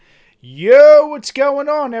Yo, what's going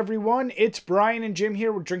on, everyone? It's Brian and Jim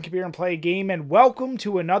here with Drink a Beer and Play a Game, and welcome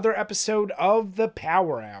to another episode of the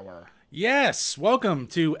Power Hour. Yes, welcome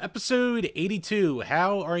to episode 82.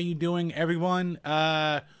 How are you doing, everyone?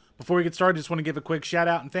 Before we get started, just want to give a quick shout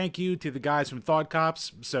out and thank you to the guys from Thought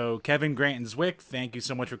Cops. So, Kevin, Grant, and Zwick, thank you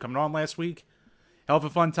so much for coming on last week. Hell of a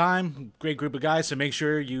fun time. Great group of guys, so make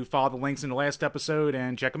sure you follow the links in the last episode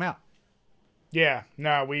and check them out. Yeah,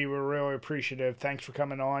 no, we were really appreciative. Thanks for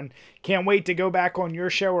coming on. Can't wait to go back on your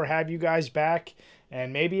show or have you guys back.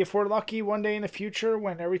 And maybe if we're lucky, one day in the future,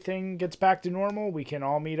 when everything gets back to normal, we can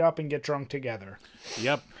all meet up and get drunk together.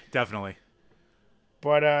 Yep, definitely.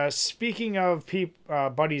 But speaking of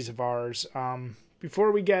buddies of ours,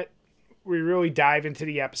 before we really dive into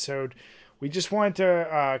the episode, we just wanted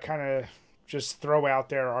to kind of just throw out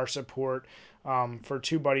there our support for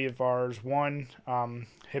two buddies of ours. One,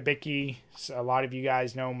 Hibiki, a lot of you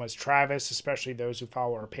guys know him as Travis, especially those who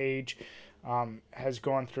follow our page, has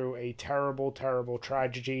gone through a terrible, terrible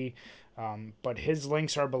tragedy. But his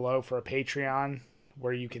links are below for a Patreon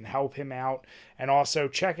where you can help him out, and also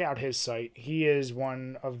check out his site. He is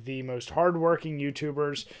one of the most hardworking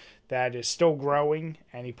YouTubers that is still growing,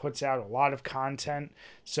 and he puts out a lot of content.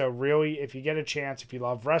 So really, if you get a chance, if you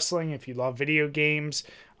love wrestling, if you love video games,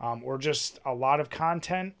 or just a lot of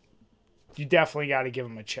content, you definitely got to give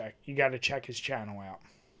him a check. You got to check his channel out.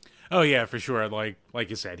 Oh yeah, for sure. Like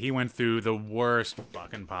you said, he went through the worst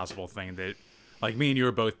fucking possible thing that like me and you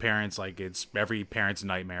were both parents, like it's every parent's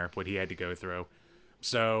nightmare what he had to go through.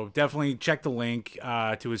 So definitely check the link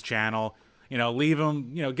to his channel. Leave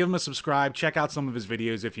him, give him a subscribe. Check out some of his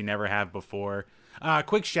videos if you never have before.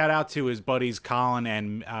 Quick shout out to his buddies Colin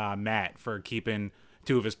and Matt for keeping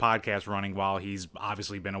two of his podcasts running while he's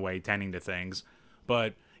obviously been away tending to things.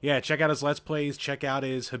 But yeah, check out his Let's Plays. Check out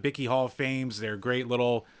his Hibiki Hall of Fames. They're great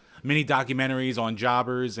little mini documentaries on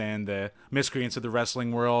jobbers and the miscreants of the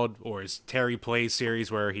wrestling world, or his Terry Plays series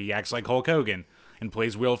where he acts like Hulk Hogan and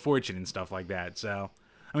plays Wheel of Fortune and stuff like that. So,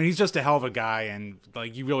 I mean, he's just a hell of a guy, and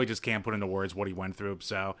like you really just can't put into words what he went through.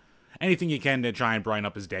 So, anything you can to try and brighten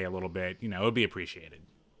up his day a little bit, it would be appreciated.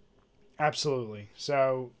 Absolutely.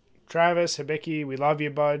 So, Travis, Hibiki, we love you,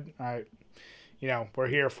 bud. We're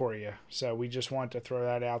here for you. So we just want to throw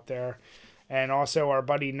that out there. And also our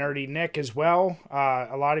buddy Nerdy Nick as well.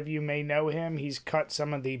 A lot of you may know him. He's cut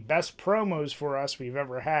some of the best promos for us we've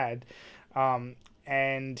ever had.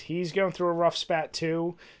 And he's going through a rough spat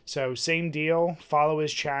too. So same deal. Follow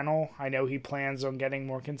his channel. I know he plans on getting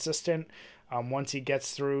more consistent once he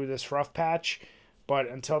gets through this rough patch. But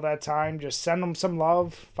until that time, just send him some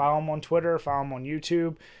love. Follow him on Twitter. Follow him on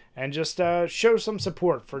YouTube, and just show some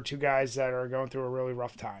support for two guys that are going through a really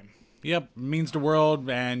rough time. Yep, means the world,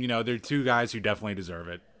 and they're two guys who definitely deserve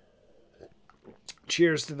it.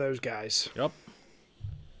 Cheers to those guys. Yep.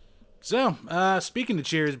 So, speaking of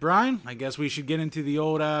cheers, Brian, I guess we should get into the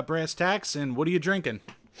old brass tacks. And what are you drinking?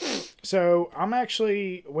 So I'm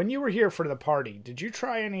actually, when you were here for the party, did you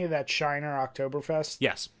try any of that Shiner Oktoberfest?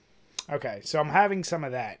 Yes. Okay, so I'm having some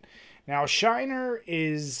of that. Now Shiner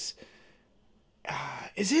is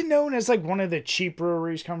it known as like one of the cheap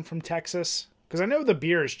breweries come from Texas? Because I know the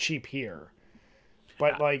beer is cheap here,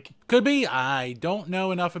 but like Could be. I don't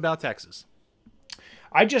know enough about Texas.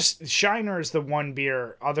 I just Shiner is the one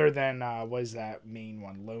beer other than was that main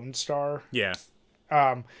one Lone Star. Yeah.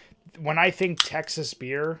 When I think Texas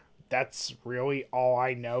beer, that's really all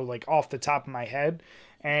I know, like off the top of my head.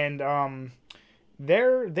 And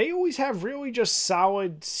they always have really just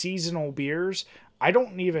solid seasonal beers. I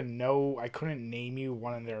don't even know. I couldn't name you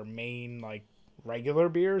one of their main like regular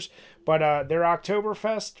beers, but their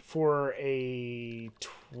Oktoberfest for a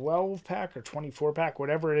 12 pack or 24 pack,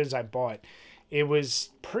 whatever it is I bought, it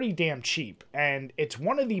was pretty damn cheap, and it's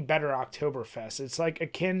one of the better Oktoberfests. It's like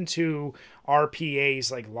akin to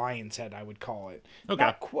RPA's like Lion's Head, I would call it. Okay.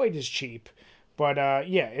 Not quite as cheap, but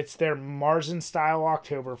yeah, it's their Marzen style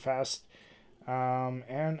Oktoberfest.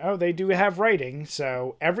 And oh, they do have writing.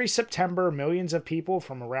 So every September, millions of people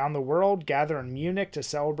from around the world gather in Munich to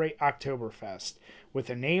celebrate Oktoberfest. With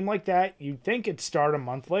a name like that, you'd think it'd start a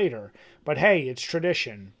month later. But hey, it's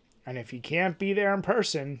tradition. And if you can't be there in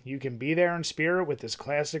person, you can be there in spirit with this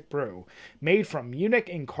classic brew. Made from Munich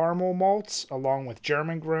and caramel malts, along with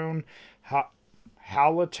German grown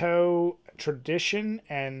Hallertau tradition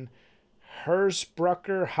and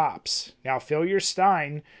Hersbrucker hops. Now fill your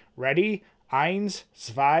stein. Ready? Eins,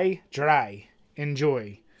 zwei, drei.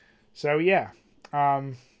 Enjoy. So yeah,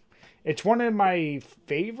 it's one of my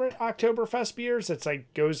favorite Oktoberfest beers. It's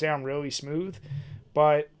like goes down really smooth,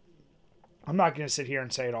 but I'm not going to sit here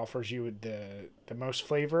and say it offers you the most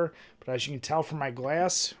flavor, but as you can tell from my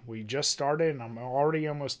glass, we just started and I'm already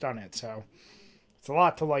almost done it. So it's a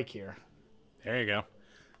lot to like here. There you go.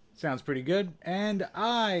 Sounds pretty good. And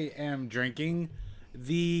I am drinking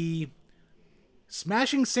the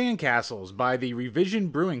Smashing Sandcastles by the Revision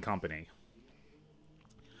Brewing Company.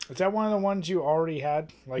 Is that one of the ones you already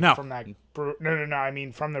had? Like No. from that no, I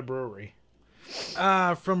mean from the brewery.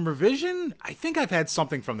 From Revision, I think I've had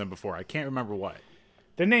something from them before. I can't remember what.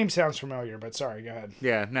 The name sounds familiar, but sorry, go ahead.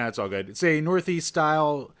 Yeah, no, it's all good. It's a Northeast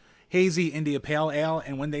style hazy India Pale Ale,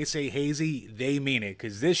 and when they say hazy, they mean it,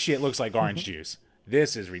 because this shit looks like orange juice.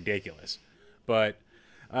 This is ridiculous. But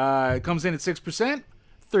it comes in at 6%,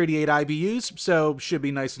 38 IBUs, so should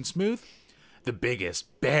be nice and smooth. The biggest,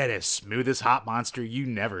 baddest, smoothest hop monster you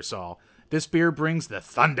never saw. This beer brings the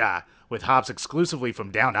thunder, with hops exclusively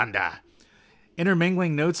from down under.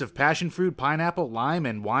 Intermingling notes of passion fruit, pineapple, lime,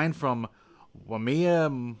 and wine from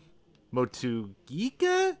Wamia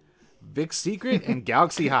Motueka, Vic's Secret, and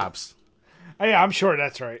Galaxy hops. Oh, yeah, I'm sure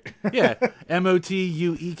that's right. Yeah,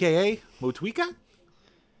 Motueka, Motueka,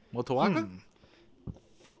 Motueka.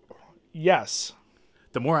 Yes.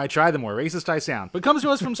 The more I try, the more racist I sound. But comes to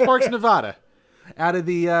us from Sparks, Nevada, out of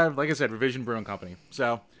the like I said, Revision Brewing Company.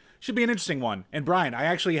 So should be an interesting one. And Brian, I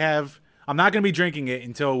actually have. I'm not going to be drinking it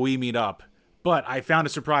until we meet up, but I found a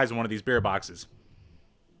surprise in one of these beer boxes.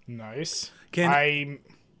 Nice. Can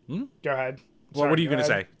Go ahead. Well, what Sorry, are you go going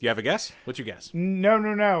to ahead. say? Do you have a guess? What's your guess?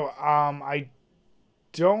 No. I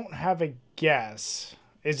don't have a guess.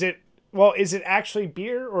 Is it well? Is it actually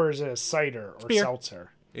beer or is it a cider It's or beer.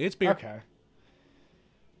 seltzer? It's beer. Okay.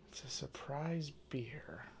 It's a surprise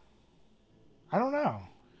beer. I don't know.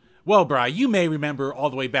 Well, Bri, you may remember all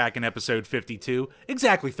the way back in episode 52,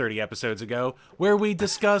 exactly 30 episodes ago, where we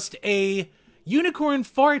discussed a unicorn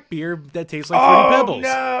fart beer that tastes like Fruity Oh Pebbles.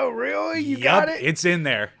 no! Really? You got Yup, it? it's in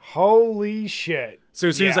there. Holy shit! So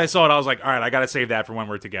as soon as I Yeah, saw it, I was like, all right, I got to save that for when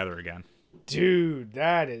we're together again. dude,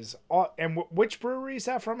 that is. And which brewery is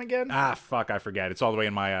that from again? Ah, fuck, I forget. It's all the way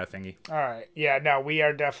in my thingy. All right. Yeah. No, we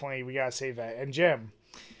are definitely. We gotta save that. And Jim.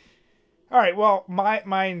 All right. Well,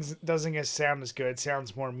 mine doesn't sound as good. It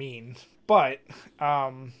sounds more mean. But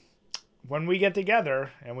when we get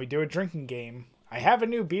together and we do a drinking game, I have a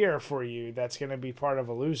new beer for you that's gonna be part of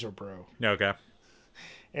a loser brew. Okay.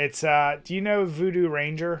 It's do you know Voodoo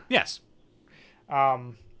Ranger? Yes.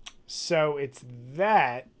 So it's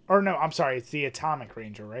that, or no, I'm sorry, it's the Atomic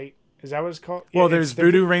Ranger, right? Is that what it's called? Yeah, Well, it's there's the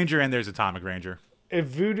Voodoo Ranger and there's Atomic Ranger.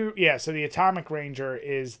 Voodoo. Yeah, so the Atomic Ranger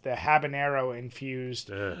is the habanero infused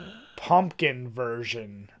Ugh. pumpkin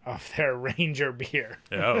version of their Ranger beer.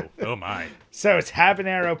 Oh my. So it's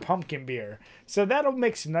habanero pumpkin beer. So that'll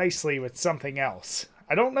mix nicely with something else.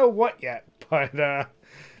 I don't know what yet, but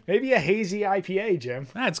maybe a hazy IPA, Jim.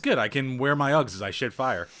 That's good. I can wear my Uggs as I shit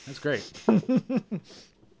fire. That's great.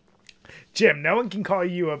 Jim, no one can call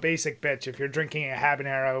you a basic bitch if you're drinking a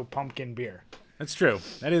habanero pumpkin beer. That's true.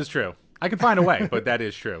 That is true. I can find a way, but that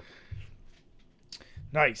is true.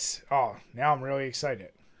 Nice. Oh, now I'm really excited.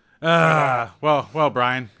 Well,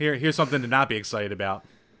 Brian, here's something to not be excited about.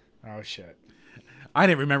 Oh shit. I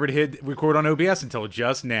didn't remember to hit record on OBS until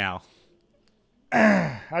just now.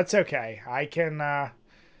 That's okay. I can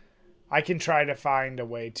try to find a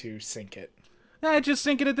way to sync it. Just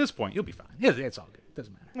sync it at this point. You'll be fine. It's all good.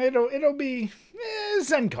 Doesn't matter. It'll be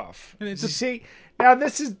Zenkoff. You It's a- see, now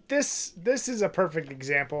this is a perfect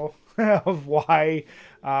example of why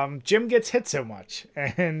Jim gets hit so much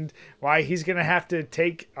and why he's gonna have to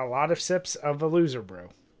take a lot of sips of a loser brew.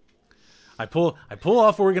 I pull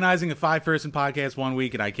off organizing a 5-person podcast one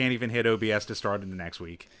week, and I can't even hit OBS to start in the next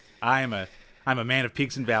week. I'm a man of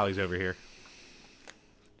peaks and valleys over here.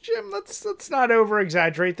 Jim, let's not over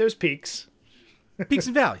exaggerate those peaks. Peaks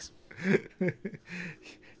and valleys.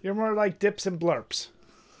 You're more like dips and blurps.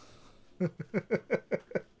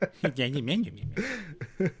 I'm drinking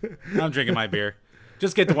my beer.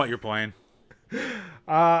 Just get to what you're playing.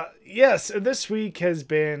 Yes, this week has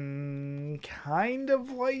been kind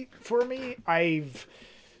of light for me. I've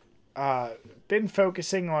been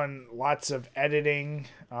focusing on lots of editing.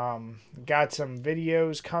 Got some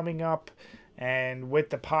videos coming up, and with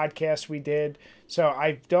the podcast we did. So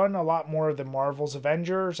I've done a lot more of the Marvel's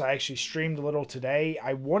Avengers. I actually streamed a little today.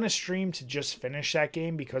 I want to stream to just finish that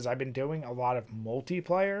game because I've been doing a lot of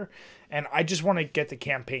multiplayer, and I just want to get the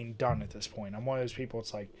campaign done at this point. I'm one of those people,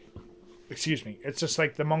 it's like, excuse me, it's just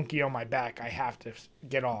like the monkey on my back. I have to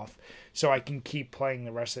get off so I can keep playing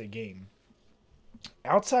the rest of the game.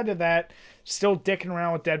 Outside of that, still dicking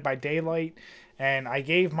around with Dead by Daylight, and I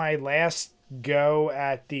gave my last go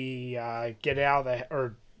at the get out of the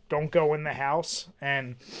or don't go in the house,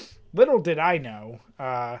 and little did I know,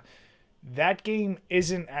 that game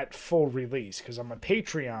isn't at full release because I'm a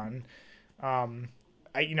Patreon.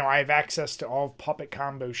 I have access to all Puppet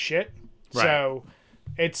Combo shit. Right. So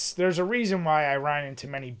there's a reason why I ran into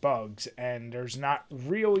many bugs, and there's not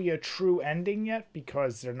really a true ending yet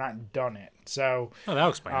because they're not done it. So Oh, that'll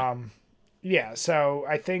explain it. yeah, so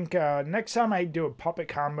I think next time I do a Puppet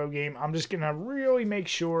Combo game, I'm just gonna really make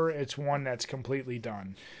sure it's one that's completely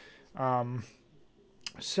done.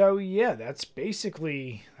 So yeah, that's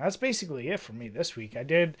basically it for me this week. I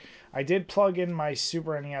did plug in my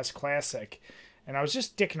Super NES Classic, and I was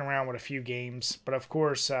just dicking around with a few games. But of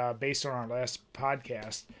course, based on our last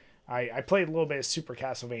podcast, I played a little bit of Super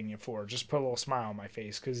Castlevania 4, just put a little smile on my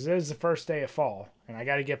face because it is the first day of fall, and I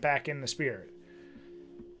got to get back in the spirit.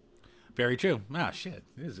 Very true. Ah, shit.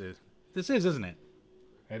 This is, isn't it?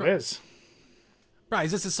 It is. Right,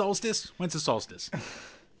 is this the solstice? When's the solstice?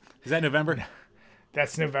 Is that November?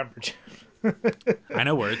 That's November. I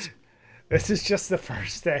know words. This is just the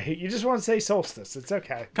first day. You just want to say solstice. It's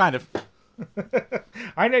okay. Kind of.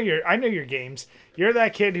 I know your games. You're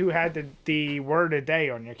that kid who had the word a day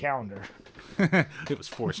on your calendar. It was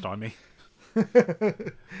forced on me.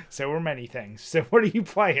 So were many things. So what are you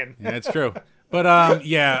playing? Yeah, it's true. But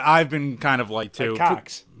yeah, I've been kind of like too.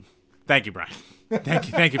 Cox. Thank you, Brian.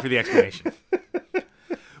 Thank you for the explanation.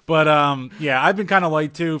 But yeah, I've been kind of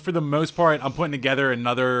light too. For the most part, I'm putting together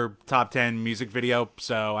another top 10 music video,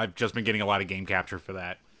 so I've just been getting a lot of game capture for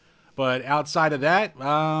that. But outside of that,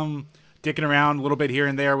 dicking around a little bit here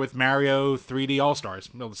and there with Mario 3D All Stars,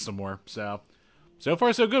 some more. So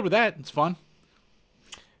far so good with that. It's fun.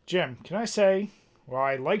 Jim, can I say, well,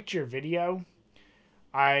 I liked your video.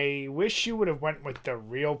 I wish you would have went with the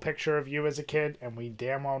real picture of you as a kid, and we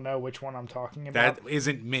damn well know which one I'm talking about. That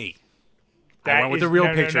isn't me. That I went with is the real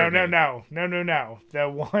no, picture no, of no, me. no, no, no, no, no. The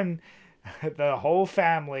one, the whole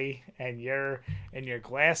family, and your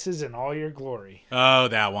glasses and all your glory. Oh,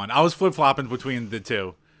 that one. I was flip flopping between the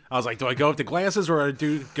two. I was like, do I go with the glasses or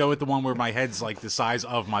do go with the one where my head's like the size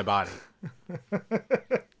of my body?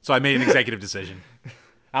 So I made an executive decision.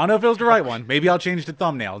 I don't know if it was the right one. Maybe I'll change the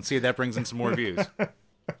thumbnail and see if that brings in some more views.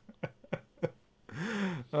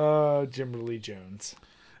 Jim Lee Jones.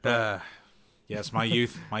 Yes, my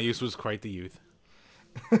youth. My youth was quite the youth.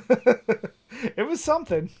 It was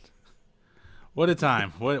something. What a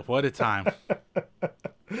time. What a time.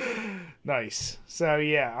 Nice. So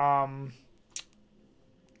yeah,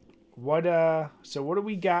 what do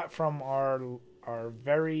we got from our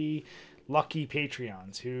very lucky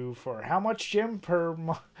Patreons who, for how much, Jim, per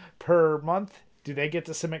month do they get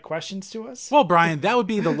to submit questions to us? Well, Brian, that would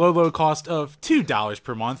be the low cost of $2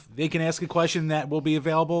 per month. They can ask a question that will be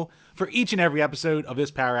available for each and every episode of this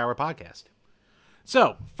Power Hour podcast.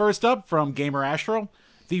 So, first up from Gamer Astral,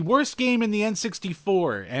 the worst game in the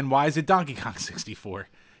N64, and why is it Donkey Kong 64?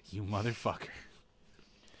 You motherfucker.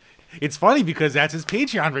 It's funny because that's his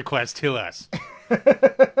Patreon request to us.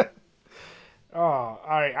 Oh, all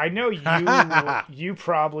right. I know you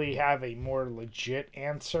probably have a more legit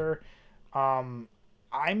answer. I'm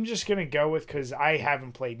just gonna go with, because I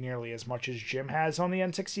haven't played nearly as much as Jim has on the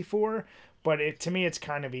N64, but to me it's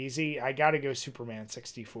kind of easy. I gotta go Superman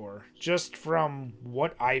 64. Just from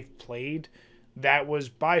what I've played, that was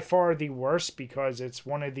by far the worst because it's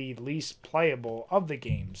one of the least playable of the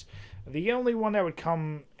games. The only one that would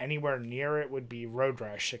come anywhere near it would be Road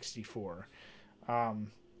Rash 64.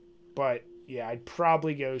 But yeah, I'd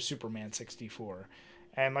probably go Superman 64.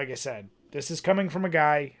 And like I said, this is coming from a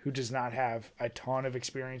guy who does not have a ton of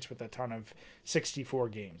experience with a ton of 64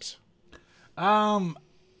 games. I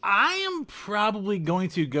am probably going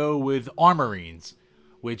to go with Armorines,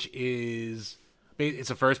 which is it's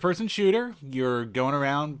a first-person shooter. You're going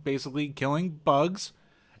around basically killing bugs,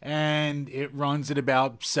 and it runs at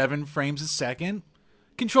about 7 frames a second.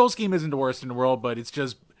 Control scheme isn't the worst in the world, but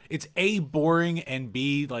it's A, boring, and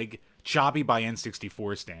B, like choppy by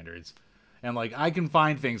N64 standards. And like I can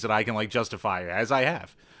find things that I can like justify, as I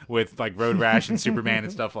have with like Road Rash and Superman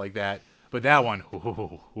and stuff like that. But that one,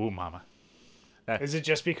 ooh, mama. Is it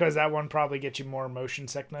just because that one probably gets you more motion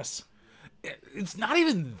sickness? It's not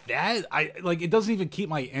even that. I like it doesn't even keep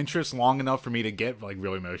my interest long enough for me to get like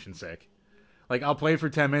really motion sick. Like I'll play for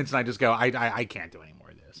 10 minutes and I just go, I can't do any more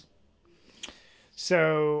of this.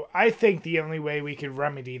 So I think the only way we could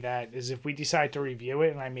remedy that is if we decide to review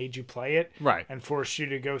it and I made you play it Right. and forced you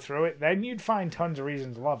to go through it. Then you'd find tons of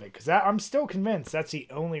reasons to love it, because I'm still convinced that's the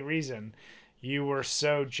only reason you were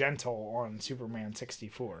so gentle on Superman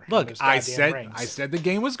 64. And Look, those I goddamn said rings. the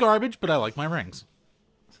game was garbage, but I like my rings.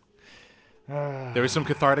 There was some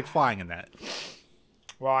cathartic flying in that.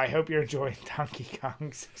 Well, I hope you're enjoying Donkey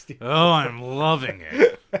Kong 64. Oh, I'm loving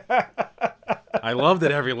it. I love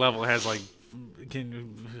that every level has like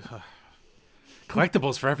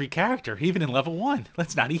collectibles for every character, even in level 1.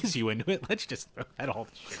 Let's not ease you into it. Let's just throw that all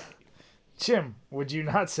the shit at you. Jim, would you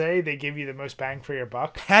not say they give you the most bang for your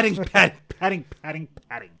buck? Padding, padding, padding,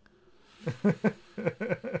 padding.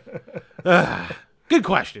 Good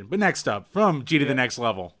question. But next up, from G to the next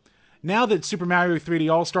level. Now that Super Mario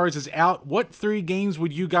 3D All-Stars is out, what 3 games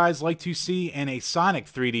would you guys like to see in a Sonic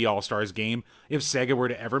 3D All-Stars game if Sega were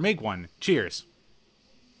to ever make one? Cheers.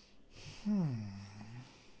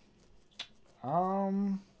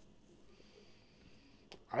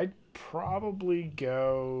 I'd probably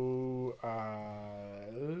go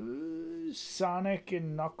Sonic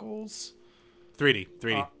and Knuckles 3D.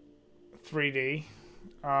 3D. 3D.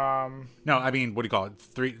 No, I mean, what do you call it?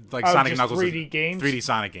 Like Oh, Sonic and just Knuckles 3D games? 3D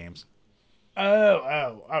Sonic games.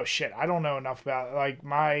 Oh, shit! I don't know enough about it.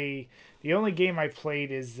 Like the only game I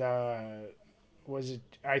played is was it?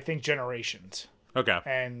 I think Generations, Okay.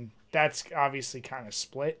 and that's obviously kind of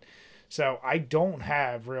split. So I don't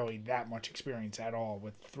have really that much experience at all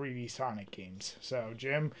with 3D Sonic games. So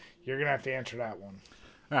Jim, you're gonna have to answer that one.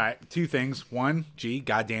 All right, 2 things. 1, gee,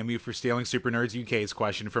 goddamn you for stealing Super Nerds UK's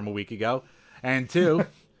question from a week ago. And 2,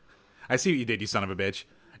 I see what you did, you son of a bitch.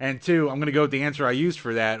 And 2, I'm gonna go with the answer I used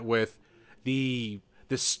for that with the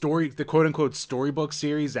quote unquote storybook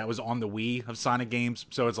series that was on the Wii of Sonic games.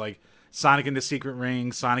 So it's like Sonic and the Secret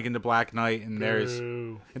Ring, Sonic and the Black Knight, and there's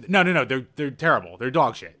Boo. no, they're terrible. They're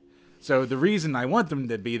dog shit. So the reason I want them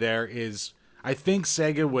to be there is I think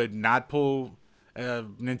Sega would not pull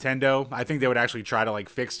Nintendo. I think they would actually try to like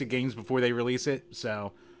fix the games before they release it.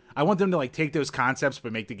 So I want them to like take those concepts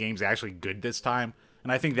but make the games actually good this time.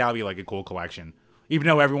 And I think that would be like a cool collection. Even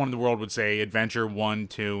though everyone in the world would say Adventure 1,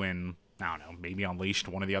 2, and I don't know, maybe Unleashed,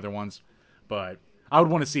 one of the other ones. But I would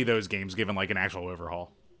want to see those games given like an actual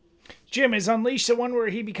overhaul. Jim, is Unleashed the one where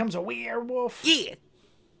he becomes a werewolf? Yeah.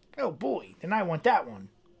 Oh boy, then I want that one.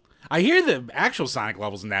 I hear the actual Sonic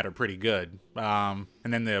levels in that are pretty good. And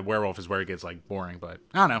then the werewolf is where it gets like boring, but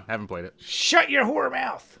I don't know, haven't played it. Shut your whore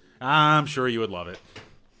mouth. I'm sure you would love it.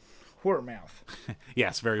 Whore mouth.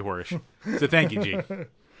 Yes, very whorish. So thank you, G.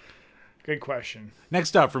 Good question.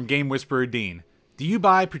 Next up from Game Whisperer Dean. Do you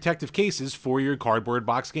buy protective cases for your cardboard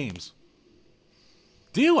box games?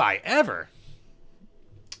 Do I ever?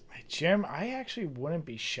 Jim, I actually wouldn't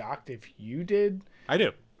be shocked if you did. I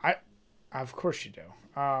do. Of course you do.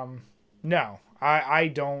 No, I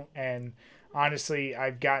don't. And honestly,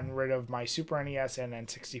 I've gotten rid of my Super NES and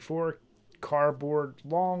N64 cardboard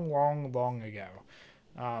long ago.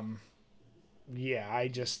 Yeah,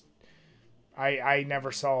 I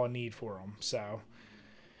never saw a need for them. So,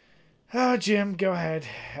 Jim, go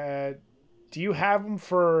ahead. Do you have them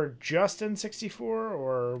for just N64,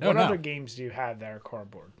 or Oh, what no. other games do you have that are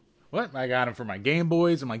cardboard? What? I got them for my Game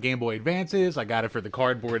Boys and my Game Boy Advances. I got it for the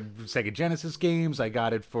cardboard Sega Genesis games. I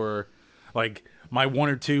got it for like my 1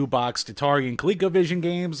 or 2 box Atari and ColecoVision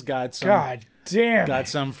games. Got some. God damn Got it.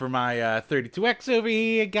 some for my 32X over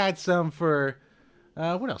here. Got some for.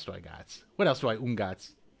 What else do I got? What else do I got?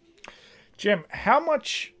 Jim, how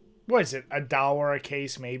much was it? $1 a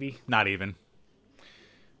case, maybe? Not even.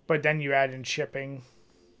 But then you add in shipping.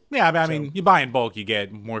 Yeah, but I mean, you buy in bulk, you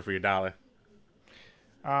get more for your dollar.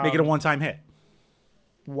 Make it a one-time hit.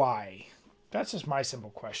 Why? That's just my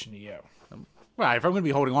simple question to you. Right, if I'm going to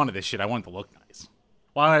be holding on to this shit, I want it to look nice.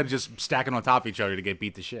 Why not just stack it on top of each other to get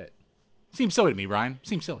beat to shit? Seems silly to me, Brian.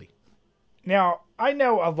 Seems silly. Now, I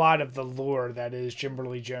know a lot of the lore that is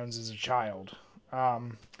Kimberly Jones as a child.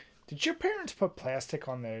 Did your parents put plastic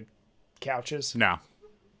on the couches? No.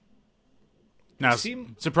 No,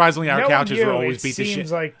 seem- surprisingly, our Knowing couches you, were always it beat to shit.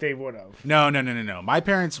 seems like they would have. No. My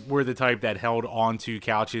parents were the type that held onto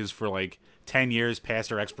couches for like 10 years past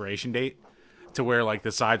their expiration date to where like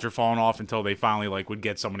the sides were falling off until they finally like would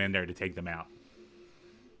get someone in there to take them out.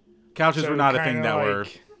 Couches were not a thing that were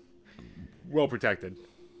well protected.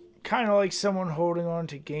 Kind of like someone holding on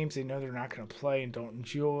to games they know they're not going to play and don't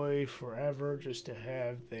enjoy forever just to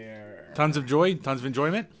have their... Tons of joy, tons of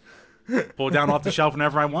enjoyment. Pull it down off the shelf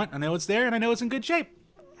whenever I want. I know it's there and I know it's in good shape.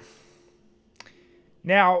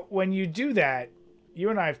 Now, when you do that, you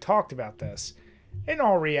and I have talked about this. In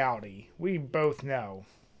all reality, we both know,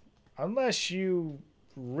 unless you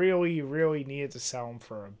really needed to sell them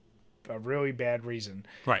for a really bad reason,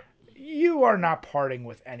 Right. you are not parting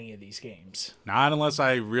with any of these games. Not unless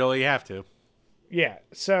I really have to. Yeah,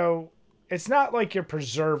 so it's not like you're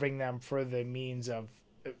preserving them for the means of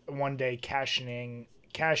one day cashing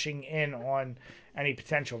in on any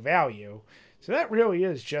potential value. So that really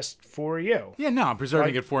is just for you. Yeah, no, I'm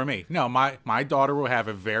preserving it for me. No, my daughter will have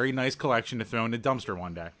a very nice collection to throw in the dumpster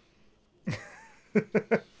one day.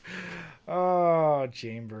 Oh,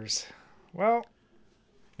 Chambers. Well,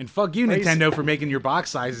 And fuck you, race. Nintendo, for making your box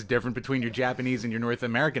sizes different between your Japanese and your North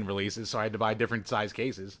American releases, so I had to buy different size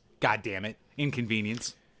cases. God damn it.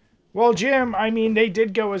 Inconvenience. Well, Jim, I mean, they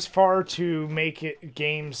did go as far to make it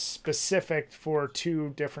games specific for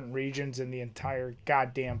two different regions in the entire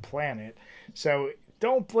goddamn planet. So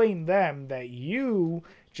don't blame them that you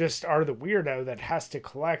just are the weirdo that has to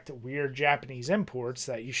collect weird Japanese imports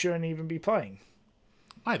that you shouldn't even be playing.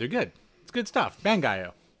 Why, they're good. It's good stuff.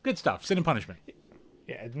 Bangayo. Good stuff. Sin and Punishment.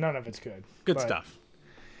 Yeah, none of it's good. Good But stuff.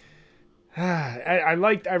 I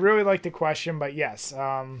really liked the question, but yes,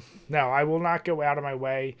 no, I will not go out of my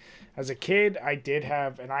way. As a kid, I did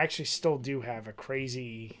have, and I actually still do have a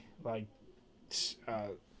crazy like uh,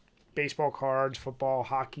 baseball cards, football,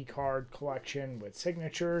 hockey card collection with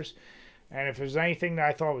signatures. And if there's anything that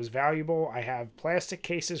I thought was valuable, I have plastic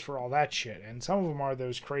cases for all that shit. And some of them are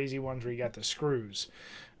those crazy ones where you got the screws.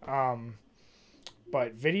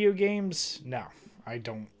 But video games, no, I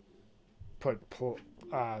don't put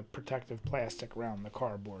protective plastic around the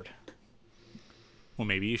cardboard. Well,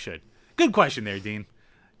 maybe you should. Good question there, Dean.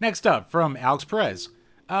 Next up, from Alex Perez.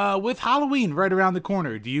 With Halloween right around the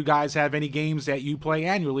corner, do you guys have any games that you play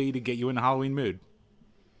annually to get you in the Halloween mood?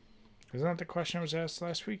 Isn't that the question I was asked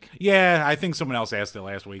last week? Yeah, I think someone else asked it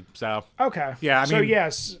last week. So, Okay. yeah, I So mean,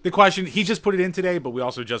 yes, the question, he just put it in today, but we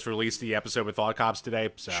also just released the episode with Thought Cops today.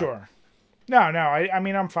 So, sure. No, no. I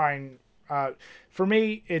mean, I'm fine. For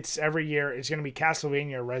me, it's every year. It's going to be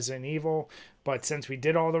Castlevania, or Resident Evil. But since we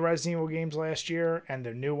did all the Resident Evil games last year, and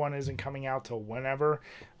the new one isn't coming out till whenever,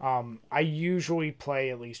 I usually play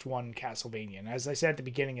at least one Castlevania. And as I said at the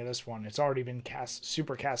beginning of this one, it's already been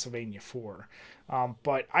Super Castlevania 4.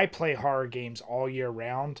 But I play horror games all year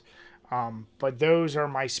round. But those are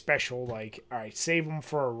my special, like, all right, save them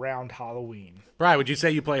for around Halloween. Brian, would you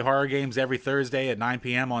say you play horror games every Thursday at 9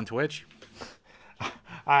 p.m. on Twitch?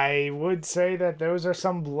 I would say that those are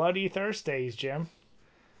some bloody Thursdays, Jim.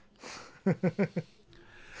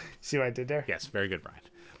 See what I did there? Yes, very good, Brian.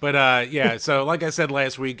 But yeah, so like I said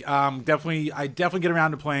last week, I definitely get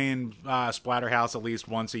around to playing Splatterhouse at least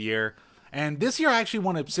once a year. And this year, I actually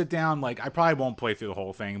want to sit down. Like, I probably won't play through the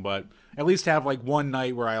whole thing, but at least have like one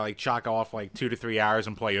night where I like chalk off like 2 to 3 hours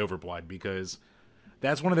and play Overblood, because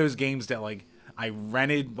that's one of those games that like I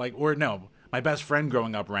rented, like, or no, my best friend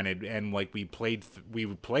growing up rented, and like we played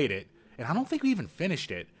it, and I don't think we even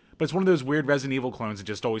finished it. But it's one of those weird Resident Evil clones that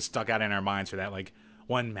just always stuck out in our minds for that like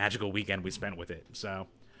one magical weekend we spent with it. So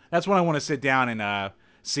that's when I want to sit down and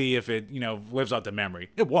see if it lives up to memory.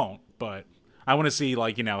 It won't, but I want to see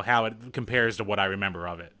like how it compares to what I remember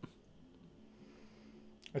of it.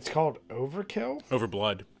 It's called Overkill?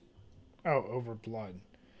 Overblood. Oh, Overblood.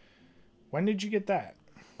 When did you get that?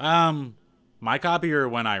 Um, my copy or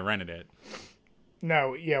when I rented it,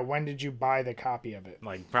 No, yeah, when did you buy the copy of it?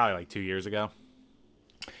 like probably like 2 years ago.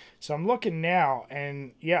 So I'm looking now,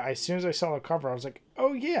 and yeah, as soon as I saw the cover, I was like,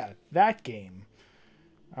 oh yeah, that game.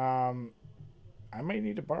 I might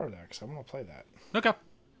need to borrow that because I'm going to play that. Okay.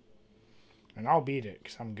 And I'll beat it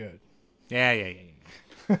because I'm good. Yeah.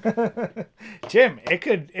 Jim, it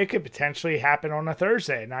could potentially happen on a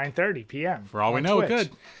Thursday at 9:30 p.m. For all we on know, it Twitch.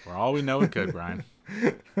 could. For all we know, it could, Brian.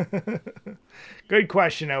 Good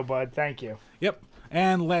question, oh bud. Thank you. Yep.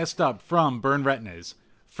 And last up from Burn Retinas.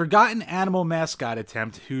 Forgotten animal mascot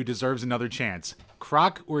attempt who deserves another chance.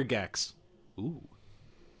 Croc or Gex? Ooh.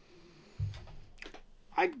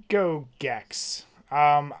 I'd go Gex.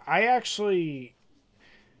 I actually,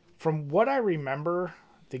 from what I remember,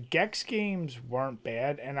 the Gex games weren't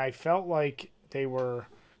bad, and I felt like they were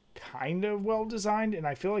kind of well designed. And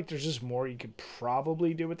I feel like there's just more you could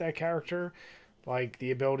probably do with that character, like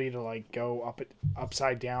the ability to like go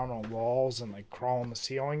upside down on walls and like crawl on the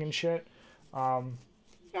ceiling and shit. I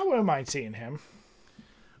wouldn't mind seeing him.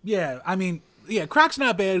 Yeah, I mean, yeah, Croc's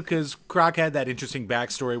not bad because Croc had that interesting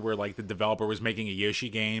backstory where like the developer was making a Yoshi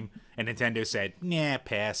game and Nintendo said, nah,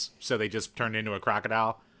 pass. So they just turned into a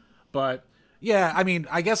crocodile. But yeah, I mean,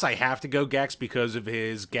 I guess I have to go Gex because of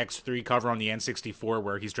his Gex 3 cover on the N64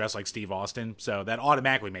 where he's dressed like Steve Austin. So that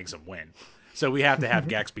automatically makes him win. So we have to have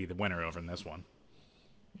Gex be the winner over in this one.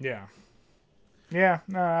 Yeah. Yeah,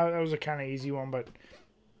 no, that was a kind of easy one, but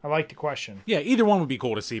I like the question. Yeah, either one would be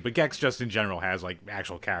cool to see, but Gex just in general has like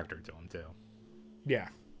actual character to him too. Yeah.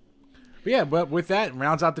 But yeah, but with that,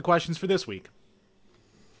 rounds out the questions for this week.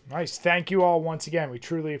 Nice. Thank you all once again. We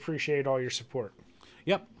truly appreciate all your support.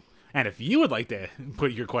 Yep. And if you would like to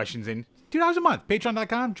put your questions in, $2 a month,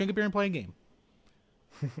 patreon.com, drink a beer and play a game.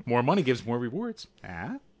 More money gives more rewards.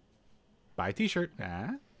 Buy a t-shirt.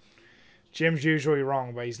 Jim's usually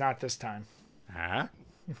wrong, but he's not this time.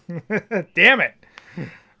 Damn it!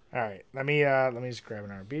 All right, let me just grab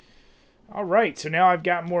another beer. All right, so now I've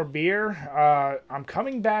got more beer. I'm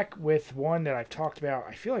coming back with one that I've talked about.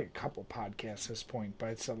 I feel like a couple podcasts at this point, but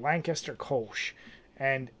it's a Lancaster Kolsch,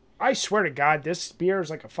 and I swear to God, this beer is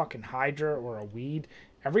like a fucking hydra or a weed.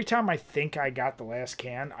 Every time I think I got the last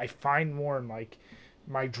can, I find more in like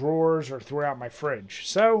my drawers or throughout my fridge.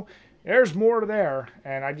 So there's more there,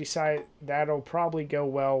 and I decided that'll probably go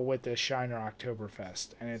well with the Shiner Oktoberfest,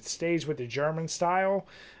 and it stays with the German style.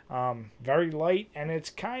 Very light, and it's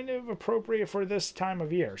kind of appropriate for this time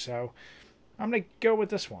of year. So I'm gonna go with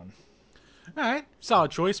this one. All right,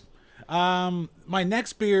 solid choice. My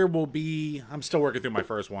next beer will be. I'm still working through my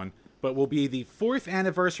first one, but will be the 4th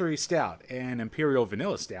anniversary stout, an Imperial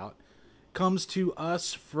Vanilla Stout. Comes to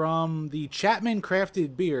us from the Chapman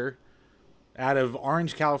Crafted Beer out of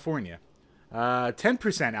Orange, California.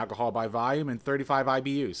 10% alcohol by volume and 35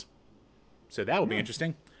 IBUs. So that will be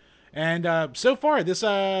interesting. And so far, this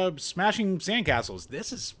Smashing Sandcastles,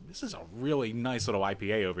 this is a really nice little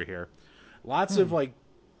IPA over here. Lots of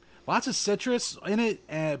lots of citrus in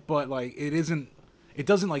it, but like it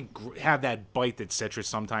doesn't like have that bite that citrus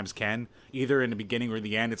sometimes can, either in the beginning or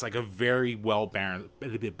the end. It's like a very well balanced,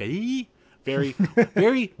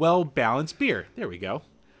 very well balanced beer. There we go.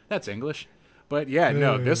 That's English. But yeah,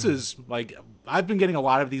 no, this is like I've been getting a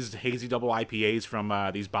lot of these hazy double IPAs from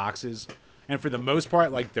these boxes, and for the most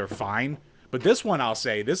part, like they're fine. But this one, I'll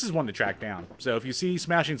say, this is one to track down. So if you see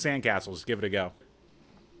Smashing Sandcastles, give it a go.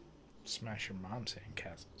 Smash your mom's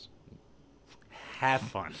sandcastles. Have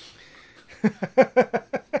fun.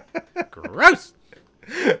 Gross.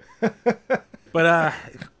 But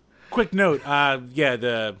quick note, yeah,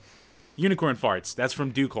 the unicorn farts. That's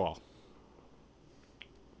from Dewclaw.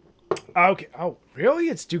 Okay. Oh, really?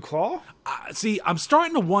 It's Duclaw? See, I'm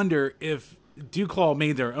starting to wonder if Dewclaw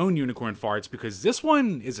made their own unicorn farts because this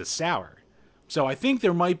one is a sour. So I think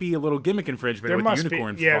there might be a little gimmick infringement There with the must be.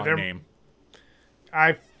 unicorn Yeah, font there. name.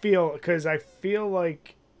 I feel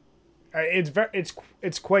like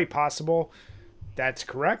it's quite possible that's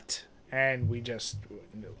correct, and we just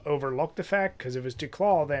overlooked the fact because if it's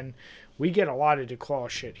Duclaw, then we get a lot of Duclaw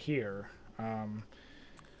shit here.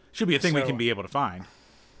 Should be a thing we can So be able to find.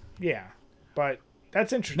 yeah, but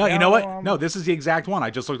that's No, interesting. you know Now, what? No, this is the exact one. I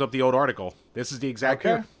just looked up the old article. This is the exact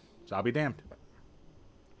okay, beer. So I'll be damned.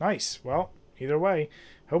 nice. Well, either way,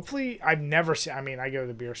 hopefully I've never seen. I mean, I go to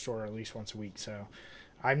the beer store at least once a week, so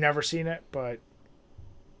I've never seen it, but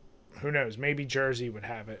who knows? Maybe Jersey would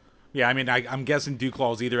have it. Yeah, I mean, I'm guessing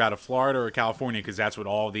Dewclaw is either out of Florida or California because that's what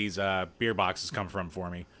all these beer boxes come from for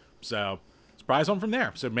me. So it's probably something from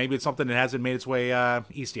there. So maybe it's something that hasn't made its way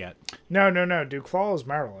east yet. No, no, no. Duclaw is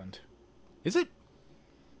Maryland. Is it?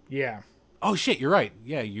 Yeah. Oh shit, you're right.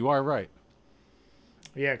 Yeah, you are right.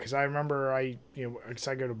 Yeah, because I remember because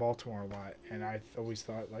I go to Baltimore a lot, and I always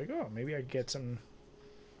thought like, oh, maybe I could get some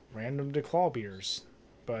random DeClaw beers,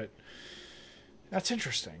 but that's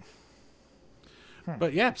interesting.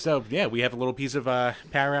 But yeah, so yeah, we have a little piece of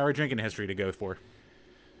Power Hour drinking history to go for.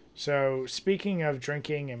 So speaking of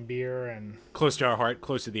drinking and beer and Close to our heart,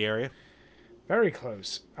 close to the area. very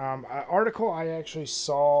close, an article I actually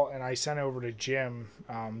saw and I sent over to Jim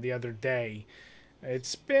the other day.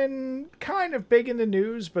 It's been kind of big in the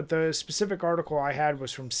news, but the specific article I had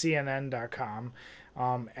was from CNN.com.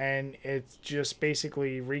 And it just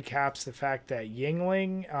basically recaps the fact that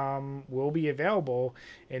Yingling will be available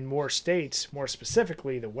in more states, more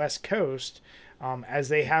specifically the West Coast, as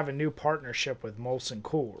they have a new partnership with Molson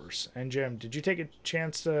Coors. And Jim, did you take a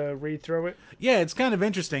chance to read through it? Yeah, it's kind of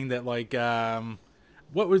interesting that like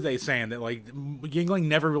what were they saying that like Yingling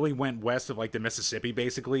never really went west of like the Mississippi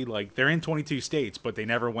basically. Like they're in 22 states, but they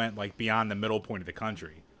never went like beyond the middle point of the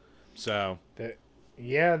country. So, The,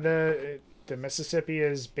 yeah, the Mississippi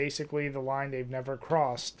is basically the line they've never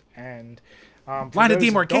crossed, and for line of those that don't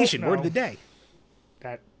demarcation, word of the know, day.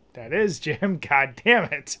 that that is Jim. God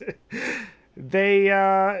damn it!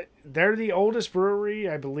 They're the oldest brewery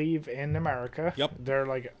I believe in America. Yep. They're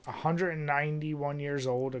like 191 years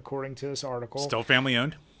old according to this article, Still family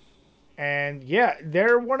owned. and yeah,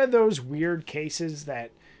 they're one of those weird cases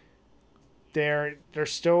that they're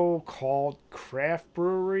still called craft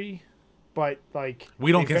brewery, but like they've been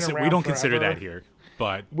We around don't consider forever. that here.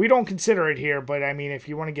 But We don't consider it here, but I mean, if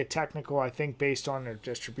you want to get technical, I think based on their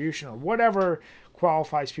distribution or whatever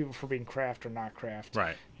qualifies people for being craft or not craft,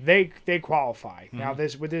 right. they qualify. Now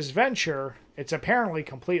this with this venture, it's apparently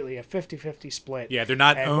completely a 50-50 split. Yeah, they're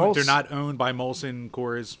not And owned. They're most not owned by Molson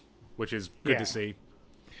Coors, which is good to yeah, see.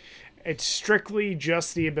 it's strictly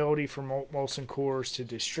just the ability for Molson Coors to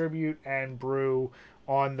distribute and brew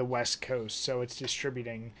on the West Coast. So it's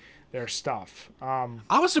distributing their stuff. I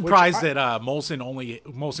was Which surprised that Molson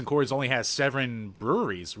Coors only has 7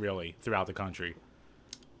 breweries really throughout the country.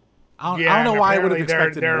 I yeah, don't know and why I would have apparently they're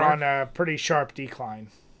expected they're more. on a pretty sharp decline.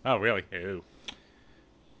 Oh, really? Ew.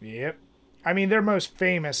 Yep. I mean, they're most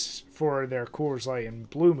famous for their Coors Light and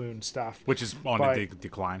Blue Moon stuff, Which is on a but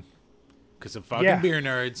decline because of fucking yeah, beer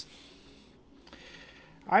nerds.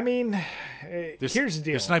 I mean, They're, here's the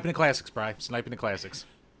they're deal. sniping the classics, Bry. Sniping the classics.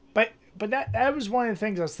 But that was one of the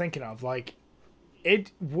things I was thinking of. Like,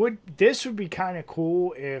 this would be kind of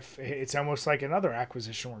cool if it's almost like another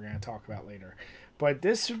acquisition we're going to talk about later. But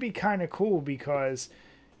this would be kind of cool because,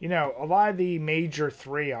 a lot of the major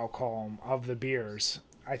three, I'll call them, of the beers,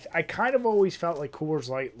 I kind of always felt like Coors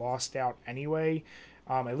Light lost out anyway,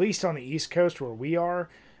 at least on the East Coast where we are.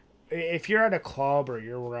 If you're at a club or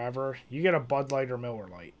you're wherever, you get a Bud Light or Miller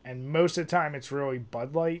Light. And most of the time it's really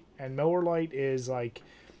Bud Light, and Miller Light is like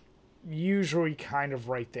usually kind of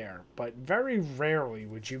right there, but very rarely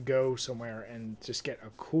would you go somewhere and just get a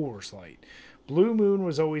Coors Light. Blue Moon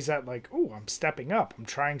was always that like, oh, I'm stepping up, I'm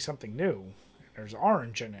trying something new. There's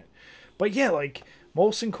orange in it, but yeah, like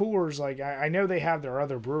Molson Coors, like I know they have their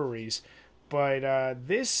other breweries, but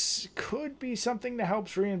this could be something that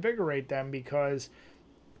helps reinvigorate them because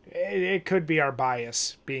it could be our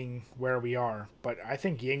bias being where we are. But I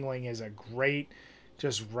think Yingling is a great,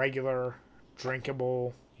 just regular,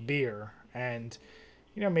 drinkable beer. And,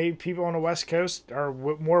 maybe people on the West Coast are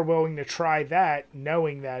more willing to try that,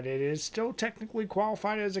 knowing that it is still technically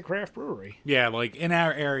qualified as a craft brewery. Yeah, like in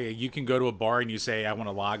our area, you can go to a bar and you say, I want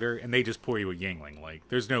a lager, and they just pour you a Yingling. Like,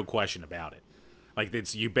 there's no question about it. Like,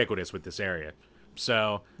 it's ubiquitous with this area.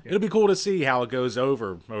 So, Yep. it'll be cool to see how it goes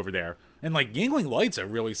over there. And, like, Yingling Light's a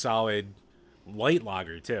really solid light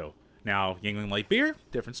lager, too. Now, Yingling Light beer,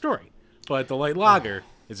 different story. But the light Oh. lager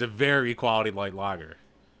is a very quality light lager.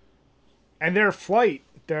 And their flight,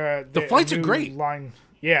 The a flights are new great. line,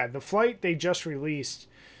 yeah, the flight they just released.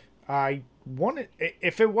 I wanted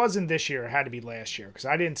if it wasn't this year, it had to be last year because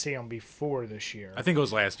I didn't see them before this I year. think it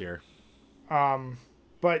was last year.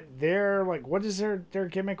 But they're like, what is their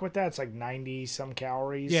gimmick with that? It's like 90 some Yeah, it's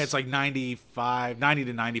calories. like 90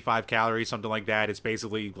 to 95 calories, something like that. It's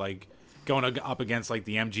basically like going up against like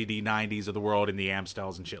the MGD 90s of the world and the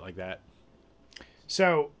Amstels and shit like that.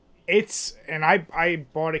 So I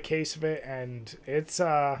bought a case of it and it's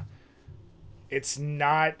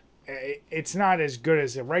not it's not as good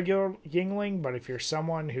as a regular Yingling, but if you're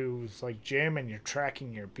someone who's like Jim and you're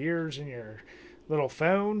tracking your beers in your little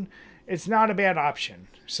phone, it's not a bad option.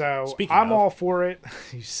 So Speaking I'm of, all for it.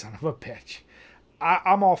 You son of a bitch.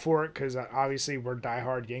 I'm all for it because obviously we're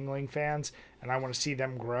diehard Yingling fans, and I want to see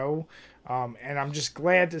them grow. And I'm just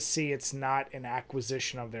glad to see it's not an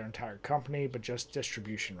acquisition of their entire company, but just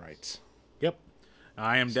distribution rights. yep,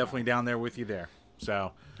 I am So definitely down there with you there.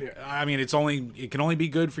 So, yeah, I mean, it can only be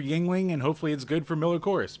good for Yingling, and hopefully it's good for Miller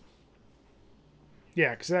Coors.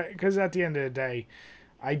 yeah, because at the end of the day,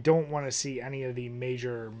 I don't want to see any of the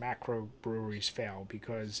major macro breweries fail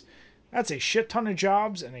because that's a shit ton of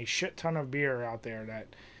jobs and a shit ton of beer out there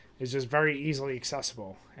that is just very easily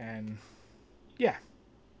accessible. And yeah,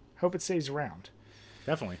 hope it stays around.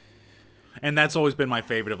 Definitely, and that's always been my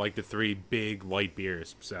favorite of like the 3 big light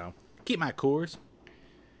beers. So keep my Coors.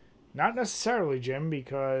 Not necessarily, Jim,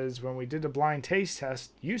 because when we did the blind taste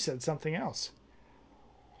test, you said something else.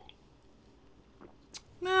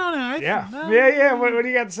 No, no, Yeah. no, Yeah, yeah. no. What do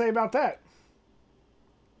you got to say about that?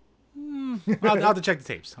 I'll have to check the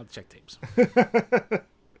tapes. I'll have to check the tapes.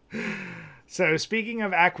 So, speaking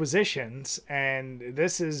of acquisitions, and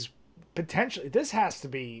this has to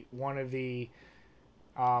be one of the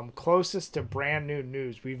closest to brand new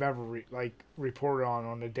news we've ever reported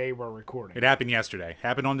on the day we're It recording. happened yesterday.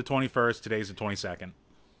 Happened on the 21st. Today's the 22nd.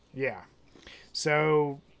 Yeah.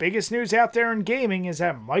 So, biggest news out there in gaming is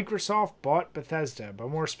that Microsoft bought Bethesda, but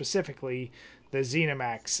more specifically, the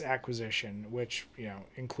ZeniMax acquisition, which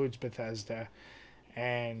includes Bethesda.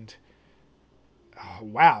 And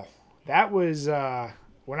wow, that was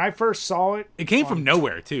when I first saw it It came from on.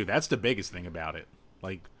 nowhere too. That's the biggest thing about it.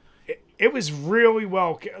 Like, It was really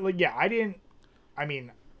well. Like, yeah, I didn't. I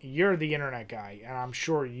mean, you're the internet guy, and I'm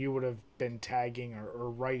sure you would have been tagging or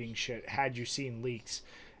writing shit had you seen leaks.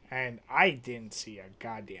 And I didn't see a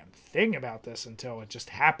goddamn thing about this until it just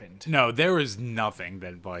happened. no, there is nothing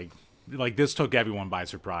that like this took everyone by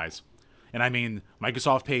surprise. And I mean,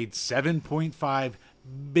 Microsoft paid 7.5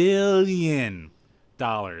 billion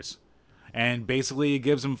dollars. And basically it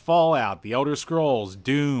gives them Fallout, The Elder Scrolls,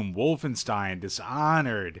 Doom, Wolfenstein,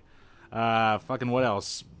 Dishonored, fucking what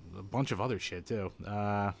else? A bunch of other shit too.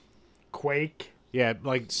 Quake, Yeah,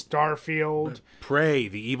 like Starfield, Prey,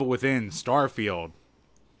 The Evil Within, Starfield.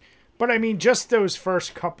 But I mean, just those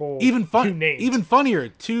first couple you named. Even funnier,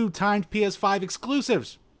 2 timed PS5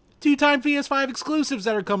 exclusives. 2 timed PS5 exclusives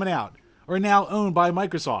that are coming out are now owned by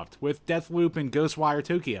Microsoft with Deathloop and Ghostwire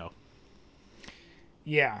Tokyo.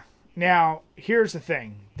 Yeah. Now, here's the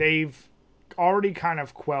thing. They've already kind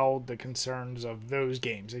of quelled the concerns of those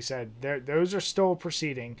games. They said those are still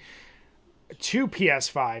proceeding to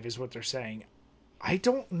PS5 is what they're saying. I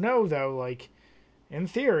don't know though, like in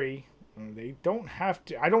theory, they don't have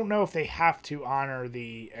to. I don't know if they have to honor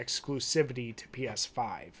the exclusivity to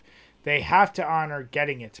PS5. They have to honor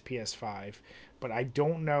getting it to PS5, but I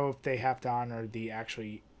don't know if they have to honor the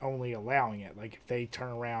actually only allowing it. Like if they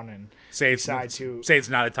turn around and Say it's decide to say it's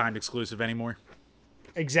not a timed exclusive anymore.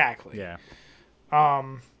 exactly. Yeah.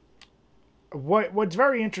 What's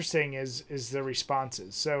very interesting is the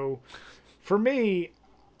responses. So for me,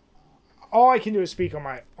 all I can do is speak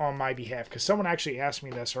on my behalf because someone actually asked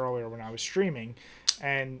me this earlier when I was streaming,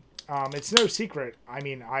 and it's no secret. I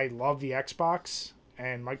mean, I love the Xbox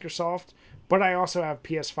and Microsoft, but I also have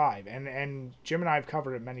PS5, and Jim and I have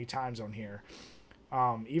covered it many times on here.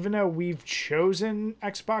 Even though we've chosen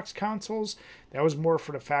Xbox consoles, that was more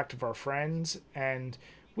for the fact of our friends, and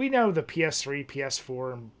we know the PS3,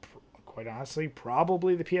 PS4, and quite honestly,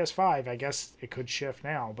 probably the PS5. I guess it could shift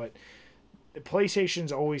now, but the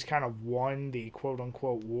PlayStation's always kind of won the quote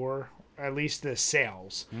unquote war, at least the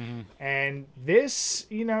sales. Mm-hmm. And this,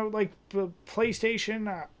 like the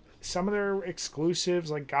PlayStation, some of their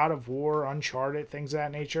exclusives like God of War, Uncharted, things of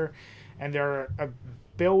that nature, and their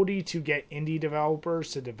ability to get indie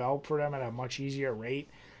developers to develop for them at a much easier rate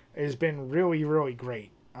has been really, really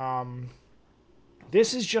great.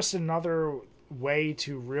 This is just another way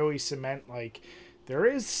to really cement like there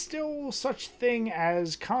is still such thing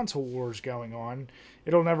as console wars going on.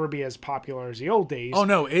 It'll never be as popular as the old days, Oh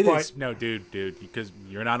no, it but is no, dude, because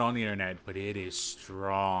you're not on the internet, but it is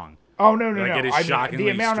strong. oh no no Like it no! is I mean the shockingly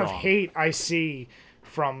amount of strong. hate I see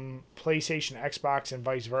from PlayStation, Xbox, and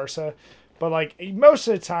vice versa. But like most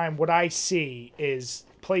of the time, what I see is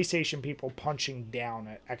PlayStation people punching down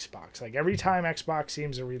at Xbox. Like every time Xbox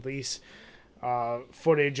seems to release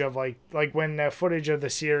footage of like when the footage of the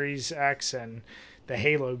Series X and the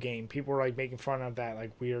Halo game, people were like making fun of that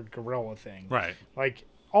like weird gorilla thing. Right. Like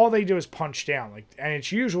all they do is punch down, like, and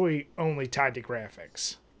it's usually only tied to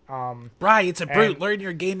graphics. Right, it's a brute. And Learn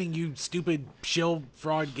your gaming, you stupid shill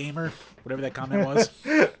fraud gamer. Whatever that comment was.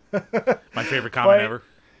 My favorite comment but ever.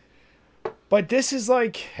 but this is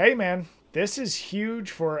like, hey man, this is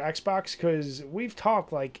huge for Xbox because we've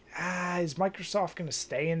talked like, is Microsoft gonna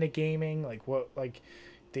stay in the gaming? Like what like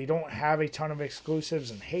they don't have a ton of exclusives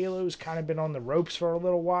and Halo's kind of been on the ropes for a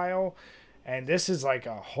little while. And this is like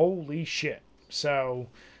a holy shit. So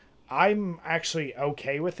I'm actually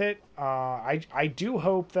okay with it. I do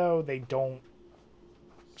hope though they don't.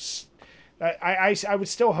 I would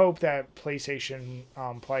still hope that PlayStation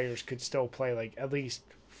players could still play like at least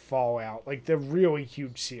Fallout, like the really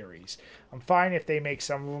huge series. I'm fine if they make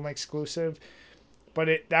some of them exclusive, but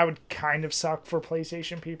that would kind of suck for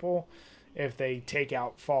PlayStation people if they take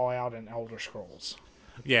out Fallout and Elder Scrolls.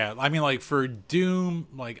 Yeah, I mean, like for Doom,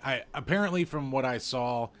 like I apparently from what I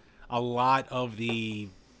saw, a lot of the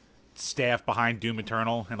staff behind Doom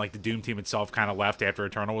Eternal and like the Doom team itself kind of left after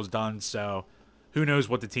Eternal was done. So who knows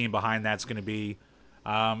what the team behind that's going to be?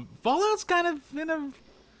 Fallout's kind of in a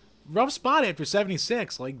rough spot after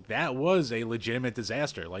 76. Like that was a legitimate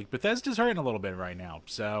disaster. Like Bethesda's hurting a little bit right now.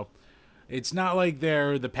 So it's not like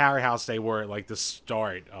they're the powerhouse they were at like the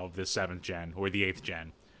start of the 7th gen or the 8th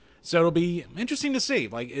gen. So it'll be interesting to see.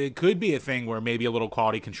 Like it could be a thing where maybe a little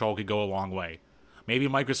quality control could go a long way. Maybe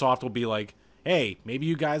Microsoft will be like, "Hey, maybe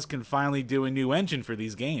you guys can finally do a new engine for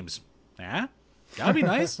these games." Huh? That'd be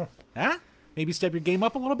nice. Huh? Maybe step your game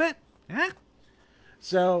up a little bit. Huh?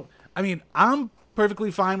 So, I mean, I'm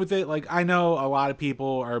perfectly fine with it. Like, I know a lot of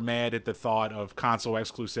people are mad at the thought of console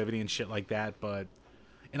exclusivity and shit like that, but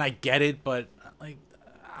and I get it, but like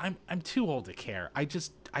I'm too old to care. I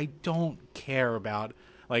don't care about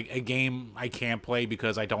like a game I can't play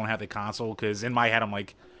because I don't have the console cuz in my head I'm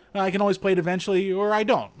like, well, I can always play it eventually or I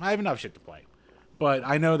don't. I have enough shit to play. But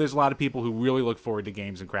I know there's a lot of people who really look forward to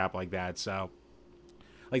games and crap like that. So,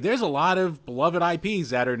 like there's a lot of beloved IPs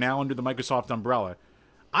that are now under the Microsoft umbrella.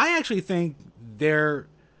 I actually think they're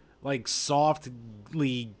like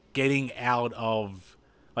softly getting out of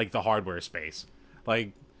like the hardware space.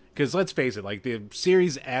 Like, because let's face it, like the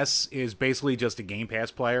Series S is basically just a Game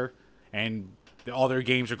Pass player, and all their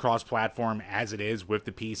games are cross-platform as it is with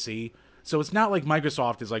the PC. So it's not like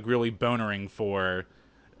Microsoft is like really bonering for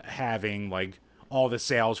having like all the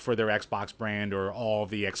sales for their Xbox brand or all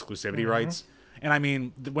the exclusivity rights. And I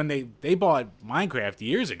mean, when they bought Minecraft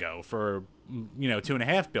years ago for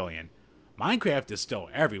 $2.5 billion, Minecraft is still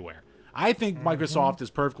everywhere. I think Mm-hmm. Microsoft is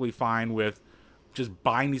perfectly fine with just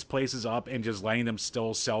buying these places up and just letting them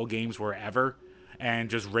still sell games wherever and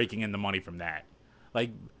just raking in the money from that.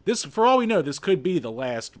 Like this, for all we know, this could be the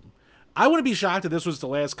last. I wouldn't be shocked if this was the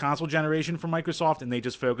last console generation for Microsoft and they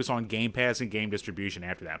just focus on Game Pass and game distribution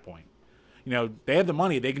after that point. They have the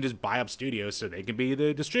money, they can just buy up studios so they can be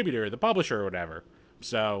the distributor, the publisher, or whatever.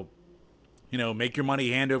 So, make your money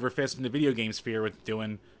hand over fist in the video game sphere with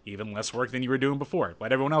doing even less work than you were doing before.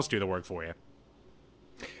 Let everyone else do the work for you.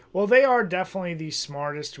 Well, they are definitely the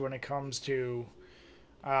smartest when it comes to,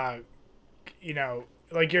 uh, you know,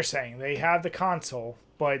 like you're saying, they have the console,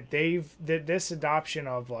 but this adoption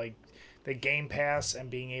of like the Game Pass and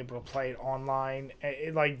being able to play it online,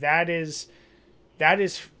 like that is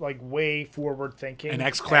like way forward And thinking.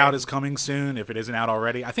 xCloud is And coming soon if it isn't out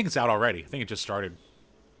already. I think it's out already. I think it just started.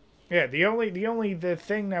 yeah, the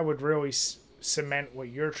thing that would really cement what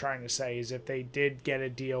you're trying to say is if they did get a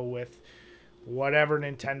deal with whatever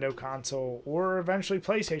Nintendo console or eventually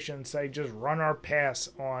PlayStation and say just run our pass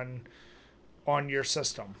on your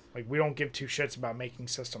system. Like we don't give two shits about making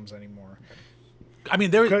systems anymore. I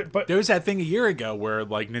mean, But there was that thing a year ago where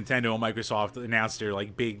like Nintendo and Microsoft announced their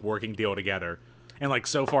like big working deal together, and like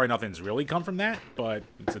so far nothing's really come from that. But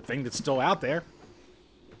it's a thing that's still out there.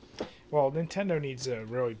 well, Nintendo needs to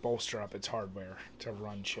really bolster up its hardware to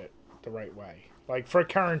run shit the right way. Like for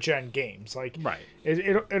current gen games, like Right.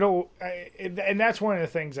 and that's one of the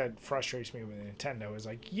things that frustrates me with Nintendo is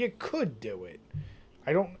like you could do it.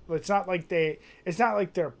 I don't. It's not like they. It's not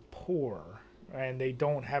like they're poor and they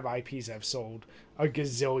don't have IPs that have sold a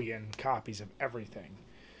gazillion copies of everything.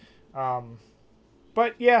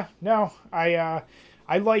 But yeah, no,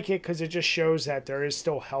 I like it because it just shows that there is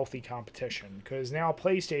still healthy competition. Because now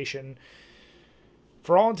PlayStation,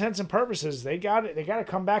 for all intents and purposes, they got it. They got to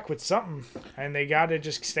come back with something, and they got to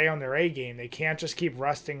just stay on their A game. They can't just keep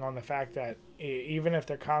resting on the fact that even if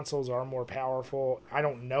their consoles are more powerful, I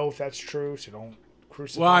don't know if that's true. So don't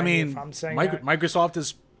Well, I crucify me if mean, I'm saying that. Microsoft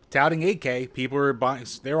is touting 8K. People are buying.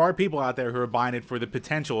 There are people out there who are buying it for the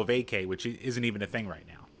potential of 8K, which isn't even a thing right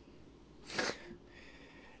now.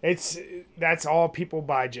 It's that's all people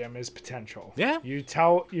buy, Jim, is potential. Yeah. You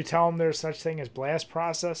tell them there's such thing as blast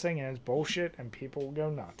processing and it's bullshit, and people will go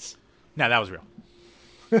nuts. No, that was real.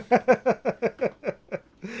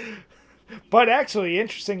 But actually,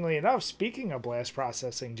 interestingly enough, speaking of blast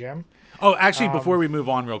processing, Jim, Oh, actually, before we move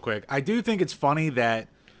on, real quick, I do think it's funny that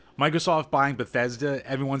Microsoft buying Bethesda,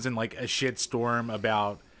 everyone's in like a shit storm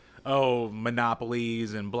about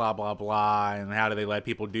monopolies and blah blah blah, and how do they let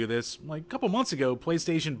people do this? Like a couple months ago,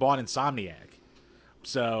 PlayStation bought Insomniac,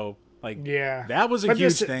 so like yeah, that was a but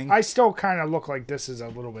this huge thing. I still kind of look like this is a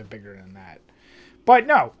little bit bigger than that. But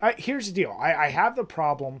no, here's the deal. I have the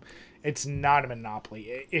problem. It's not a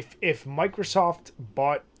monopoly. If Microsoft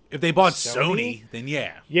bought If they bought Sony, Sony, then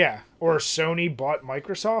yeah. yeah, or Sony bought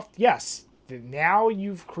Microsoft, yes, now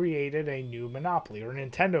you've created a new monopoly, or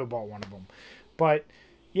Nintendo bought one of them. But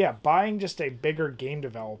yeah, buying just a bigger game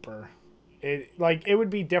developer, it would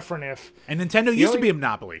be different if And Nintendo the used to be only a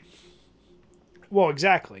monopoly. well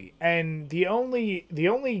exactly, and the only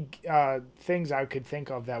things I could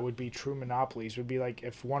think of that would be true monopolies would be like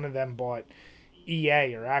if one of them bought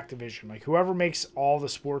EA or Activision, like whoever makes all the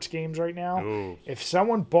sports games right now, Ooh. if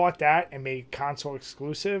someone bought that and made console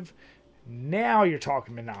exclusive, now you're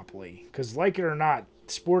talking monopoly. Because like it or not,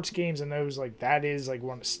 sports games and those like that is like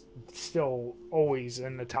one still always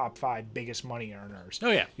in the top five biggest money earners.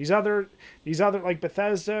 Oh yeah. These other like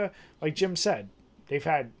Bethesda, like Jim said, they've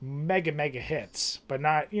had mega hits, but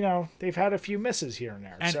not they've had a few misses here and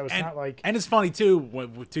there. and So it's and not like and it's funny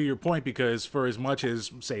too, to your point, because for as much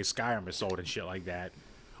as say Skyrim is sold and shit like that,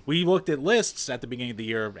 we looked at lists at the beginning of the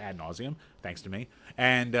year ad nauseum, thanks to me,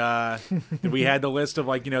 and we had the list of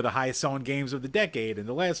like the highest selling games of the decade and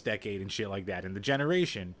the last decade and shit like that, and the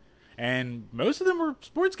generation, and most of them were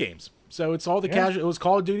sports games. So it's all the yeah, casual. It was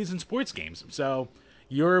Call of Duties and sports games. So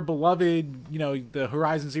your beloved, the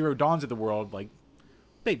Horizon Zero Dawns of the world, like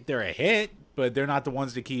they're a hit, but they're not the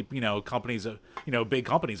ones to keep companies, big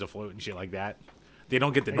companies afloat and shit like that. They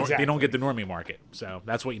don't get exactly. the normie market, so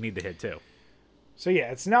that's what you need to hit too. So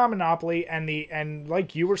yeah, it's not a monopoly, and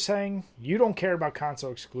like you were saying, you don't care about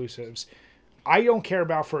console exclusives. I don't care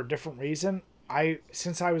about for a different reason.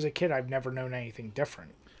 Since I was a kid, I've never known anything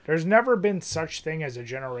different. There's never been such thing as a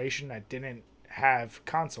generation that didn't have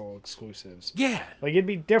console exclusives. Yeah, Like it'd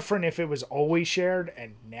be different if it was always shared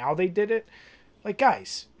and now they did it. Like,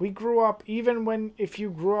 guys, we grew up, even when, if you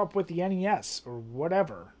grew up with the NES or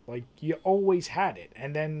whatever, like, you always had it.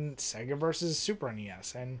 And then Sega versus Super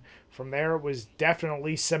NES. And from there, it was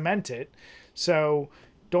definitely cemented. So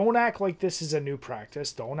don't act like this is a new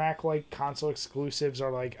practice. Don't act like console exclusives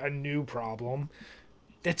are like a new problem.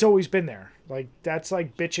 It's always been there. Like, that's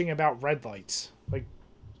like bitching about red lights. Like,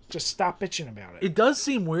 just stop bitching about it. It does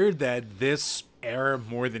seem weird that this era,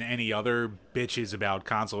 more than any other, bitches about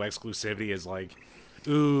console exclusivity is like,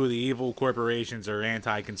 ooh, the evil corporations are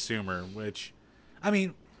anti-consumer. Which, I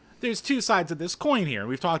mean, there's two sides of this coin here.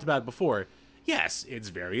 We've talked about it before. Yes, it's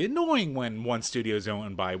very annoying when one studio is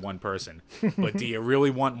owned by one person, but do you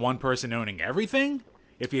really want one person owning everything?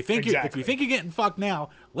 If you Exactly. think you're getting fucked now,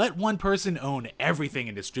 let one person own everything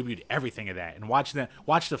and distribute everything of that, and watch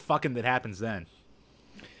the fucking that happens then.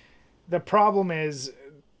 The problem is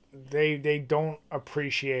they don't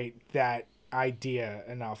appreciate that idea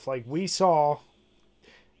enough. Like, we saw,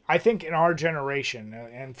 I think in our generation,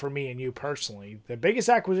 and for me and you personally, the biggest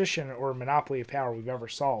acquisition or monopoly of power we've ever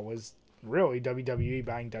saw was really WWE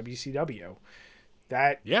buying WCW.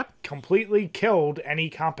 That Yep. completely killed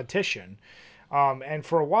any competition. And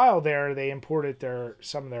for a while there, they imported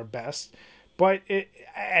some of their best, but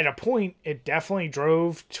at a point it definitely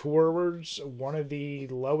drove towards one of the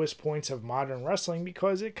lowest points of modern wrestling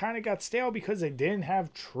because it kind of got stale because they didn't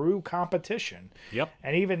have true competition. Yep.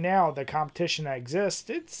 And even now, the competition that exists,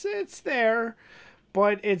 it's there,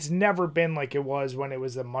 but it's never been like it was when it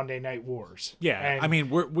was the Monday Night Wars. Yeah, I And mean,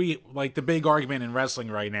 we like the big argument in wrestling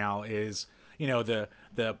right now is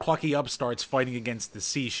the plucky upstarts fighting against the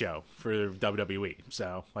C show for WWE.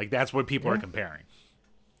 So like that's what people are yeah, comparing.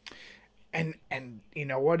 and you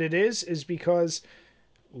know what it is because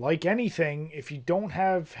like anything, if you don't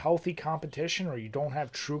have healthy competition or you don't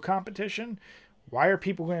have true competition, why are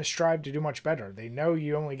people going to strive to do much better? They know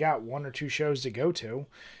you only got one or two shows to go to.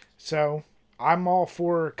 So I'm all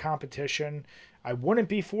for competition. I wouldn't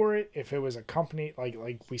be for it if it was a company like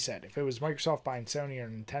we said, if it was Microsoft buying Sony or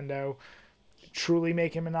Nintendo, truly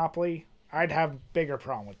making monopoly, I'd have bigger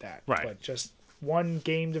problem with that. Right. But just one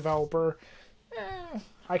game developer,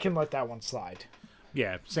 I can let that one slide.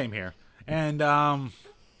 Yeah, same here. And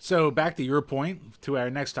so back to your point to our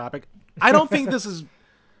next topic. I don't think this is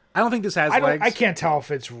I don't think this has I legs. can't tell if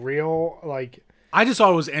it's real. Like, I just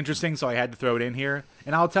thought it was interesting, so I had to throw it in here.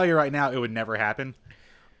 And I'll tell you right now, it would never happen.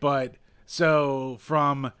 But so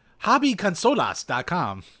from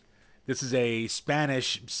hobbyconsolas.com, this is a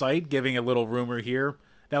Spanish site giving a little rumor here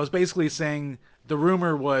that was basically saying the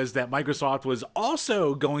rumor was that Microsoft was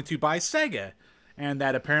also going to buy Sega, and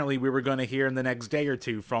that apparently we were going to hear in the next day or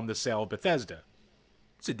two from the sale of Bethesda.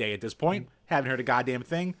 It's a day at this point. Haven't heard a goddamn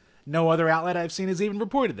thing. No other outlet I've seen has even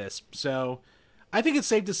reported this. So I think it's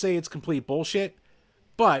safe to say it's complete bullshit.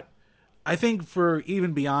 But I think for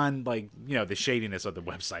even beyond the shadiness of the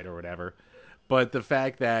website or whatever, but the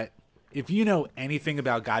fact that if you know anything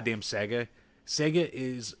about goddamn Sega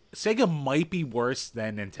might be worse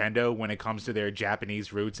than Nintendo when it comes to their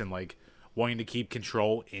Japanese roots and like wanting to keep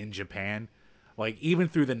control in Japan. Like even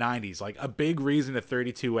through the 90s, like a big reason the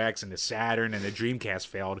 32X and the Saturn and the Dreamcast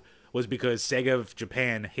failed was because Sega of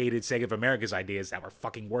Japan hated Sega of America's ideas that were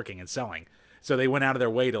fucking working and selling. So they went out of their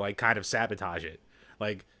way to like kind of sabotage it.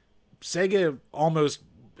 Like Sega almost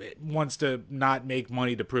wants to not make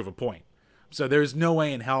money to prove a point. So there's no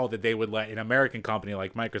way in hell that they would let an American company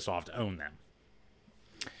like Microsoft own them.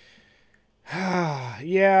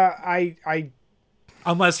 yeah,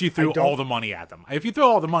 Unless you I threw all don't. the money at them. If you throw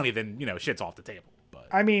all the money, then, shit's off the table. But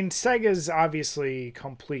I mean, Sega's obviously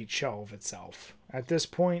complete shell of itself at this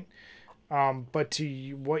point. But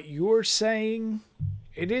what you're saying,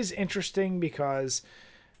 it is interesting because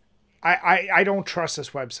I don't trust this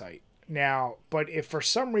website now. But if for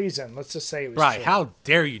some reason, let's just say it was right, true. how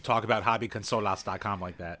dare you talk about hobbyconsolas.com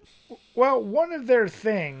like that? Well, one of their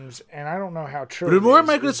things, and I don't know how true it Rumor is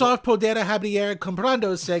that, Microsoft podera habría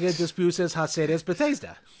comprando Sega después hacer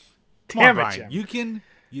Bethesda. Come on, damn it, Brian. Jim.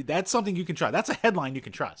 That's something you can trust. That's a headline you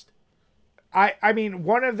can trust. I mean,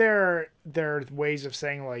 one of their ways of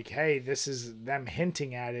saying like, hey, this is them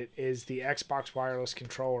hinting at it is the Xbox wireless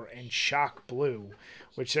controller and Shock Blue,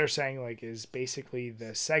 which they're saying like is basically the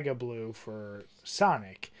Sega Blue for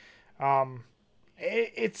Sonic.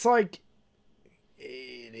 It's like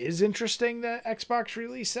it is interesting that Xbox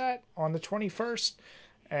released that on the 21st,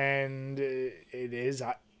 and it is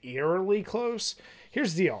eerily close.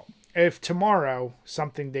 Here's the deal: if tomorrow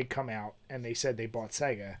something did come out and they said they bought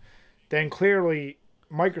Sega, then clearly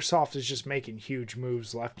Microsoft is just making huge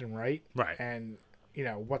moves left and right. Right. And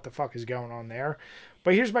what the fuck is going on there.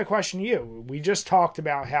 But here's my question to you. We just talked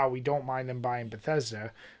about how we don't mind them buying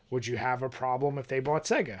Bethesda. Would you have a problem if they bought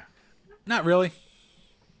Sega? Not really.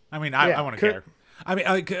 I mean, I Yeah, want to care. I mean,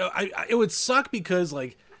 it would suck because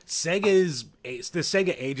like the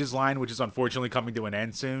Sega Ages line, which is unfortunately coming to an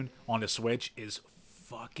end soon on the Switch, is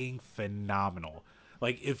fucking phenomenal.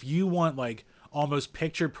 Like, if you want like almost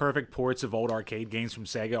picture perfect ports of old arcade games from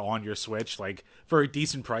Sega on your Switch, like for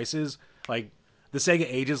decent prices, like the Sega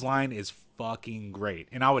Ages line is fucking great.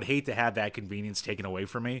 And I would hate to have that convenience taken away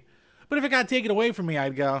from me. But if it got taken away from me,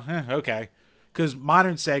 I'd go, okay. Because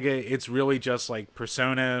modern Sega, it's really just like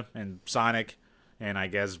Persona and Sonic, and I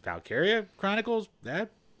guess Valkyria Chronicles,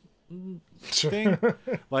 that thing.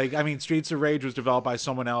 Like, I mean, Streets of Rage was developed by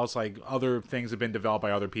someone else. Like, other things have been developed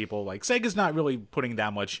by other people. Like, Sega's not really putting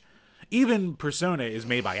that much. Even Persona is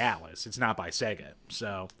made by Atlas. It's not by Sega.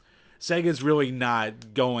 So, Sega's really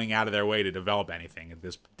not going out of their way to develop anything at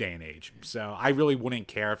this day and age. So, I really wouldn't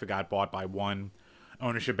care if it got bought by one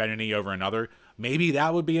ownership entity over another. Maybe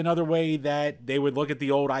that would be another way that they would look at the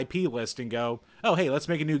old IP list and go, oh, hey, let's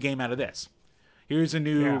make a new game out of this. Here's a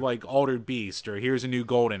new yeah. like Altered Beast, or here's a new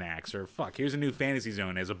Golden Axe, or fuck, here's a new Fantasy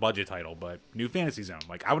Zone as a budget title, but new Fantasy Zone.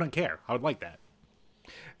 Like, I wouldn't care. I would like that.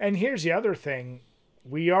 And here's the other thing.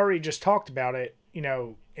 We already just talked about it.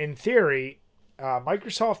 In theory,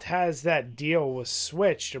 Microsoft has that deal with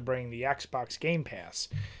Switch to bring the Xbox Game Pass.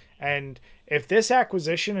 And if this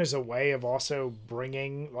acquisition is a way of also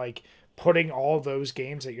bringing, like, putting all those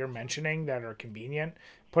games that you're mentioning that are convenient,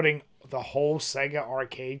 putting the whole Sega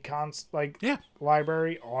arcade Yeah.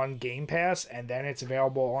 library on Game Pass, and then it's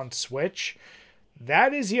available on Switch,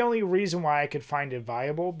 that is the only reason why I could find it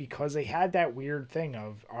viable, because they had that weird thing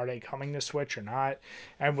of, are they coming to Switch or not?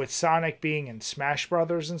 And with Sonic being in Smash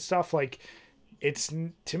Brothers and stuff, like, it's,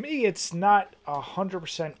 to me, it's not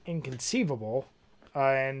 100% inconceivable,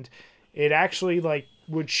 and it actually, like,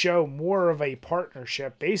 would show more of a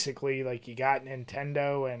partnership. Basically, like, you got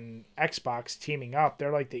Nintendo and Xbox teaming up.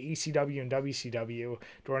 They're like the ECW and WCW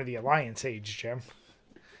during the Alliance Age, Jim.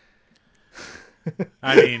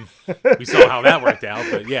 I mean, we saw how that worked out,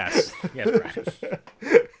 but yes,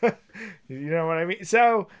 Brian. You know what I mean?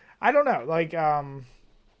 So I don't know. Like,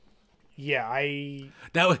 yeah, I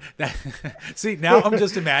That see, now I'm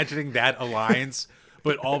just imagining that alliance,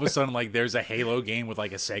 but all of a sudden, like, there's a Halo game with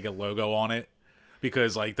like a Sega logo on it.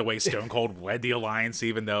 Because like the way Stone Cold led the alliance,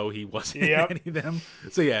 even though he wasn't in yep. any of them.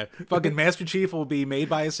 So yeah, fucking Master Chief will be made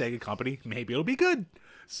by a Sega company. Maybe it'll be good.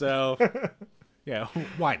 So yeah,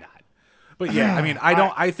 why not? But yeah, I mean, I I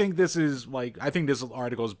don't. I think this is like, I think this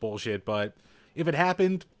article is bullshit. But if it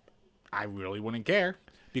happened, I really wouldn't care,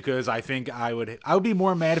 because I think I would be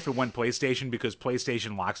more mad if it went PlayStation, because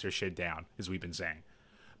PlayStation locks their shit down, as we've been saying.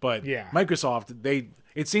 But yeah. Microsoft,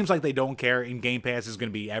 it seems like they don't care, and Game Pass is going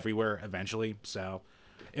to be everywhere eventually. So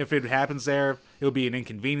if it happens there, it'll be an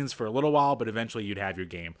inconvenience for a little while, but eventually you'd have your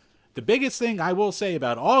game. The biggest thing I will say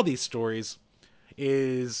about all these stories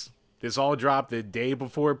is this all dropped the day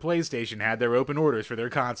before PlayStation had their open orders for their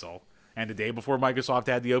console, and the day before Microsoft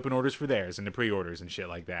had the open orders for theirs and the pre-orders and shit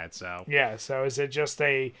like that. So Yeah. So is it just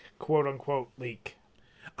a quote unquote leak?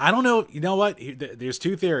 I don't know. You know what? There's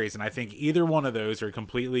two theories, and I think either one of those are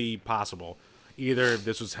completely possible. Either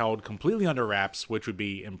this was held completely under wraps, which would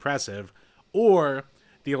be impressive, or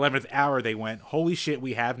the 11th hour they went, holy shit,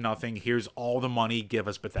 we have nothing. Here's all the money. Give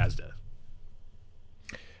us Bethesda.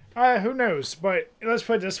 Who knows? But let's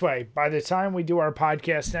put it this way: by the time we do our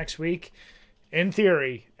podcast next week, in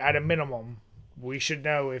theory, at a minimum, we should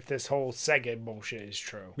know if this whole Sega bullshit is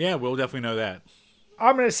true. Yeah, we'll definitely know that.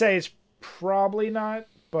 I'm gonna say it's probably not,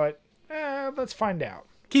 but let's find out.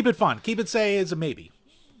 Keep it fun. Keep it say it's a maybe.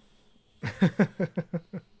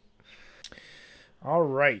 All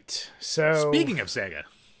right. So, Speaking of Sega,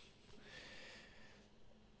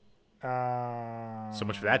 so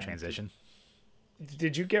much for that transition.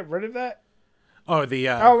 did you get rid of that? Oh, the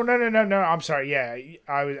Oh no! I'm sorry. Yeah,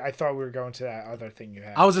 I thought we were going to that other thing you I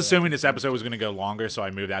had. was So that's assuming what this we moved episode to. was going to go longer, so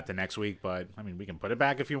I moved that to next week. But I mean, we can put it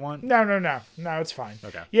back if you want. No. It's fine.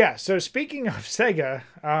 Okay. Yeah. So speaking of Sega,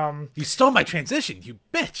 You stole my transition, you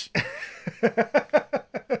bitch.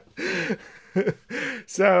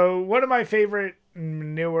 so one of my favorite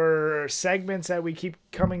newer segments that we keep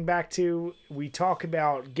coming back to, we talk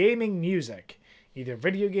about gaming music, either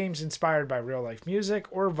video games inspired by real life music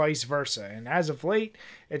or vice versa. And as of late,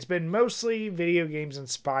 it's been mostly video games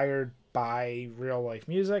inspired by real life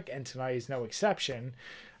music, and tonight is no exception.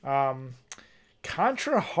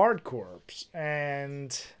 Contra Hardcore,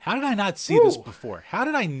 and How did I not see this woo. before? How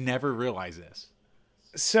did I never realize this?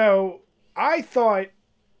 So I thought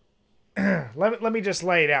let me just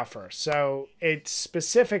lay it out first. So it's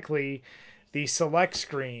specifically the select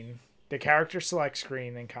screen, the character select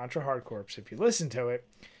screen in Contra Hard Corps. If you listen to it,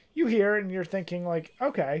 you hear it and you're thinking like,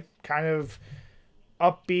 okay, kind of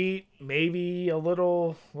upbeat, maybe a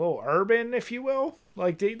little urban, if you will.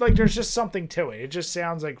 Like there's just something to it. It just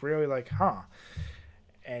sounds like really like, huh.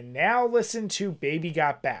 And now listen to Baby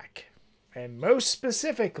Got Back. And most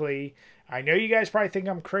specifically, I know you guys probably think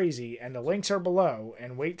I'm crazy, and the links are below.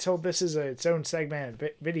 And wait till this is its own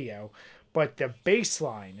segmented video. But the bass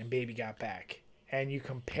line in Baby Got Back, and you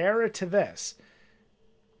compare it to this,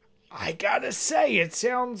 I gotta say, it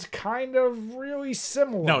sounds kind of really No,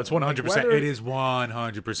 similar. it's Like 100%. It whether is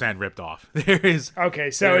 100% ripped off.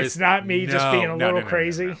 okay, so There it's is not me just being no, a no, little no, no, no, no.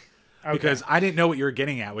 crazy. Okay, Because I didn't know what you were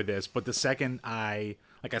getting at with this, but the second I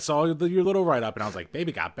saw your little write up and I was like,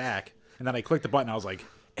 "Baby Got Back," and then I clicked the button, I was like,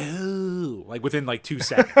 "Oh!" Like within like 2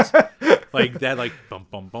 seconds, like that, like bum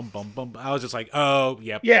bum bum bum bum. I was just like, "Oh,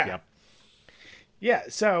 yep, yeah, yep." yeah.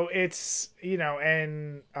 So it's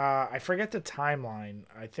and I forget the timeline.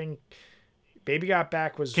 I think Baby Got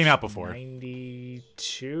Back Came was out before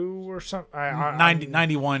 92 or something. 90, I'm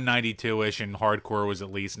 91, 92 ish, and hardcore was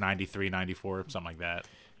at least 93, 94, something like that.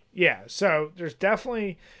 yeah. So there's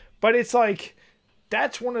definitely, but it's like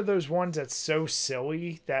that's one of those ones that's so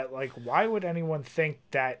silly that like why would anyone think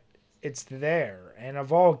that it's there? And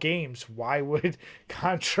of all games, why would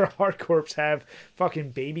Contra Hard Corps have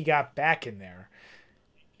fucking Baby Got Back in there?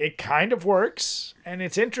 It kind of works and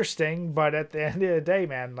it's interesting, but at the end of the day,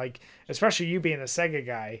 man, like especially you being a Sega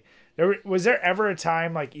guy, there ever a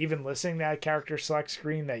time like even listening to that character select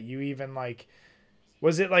screen that you even like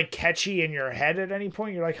was it like catchy in your head at any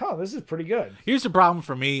point? You're like, oh, this is pretty good. Here's the problem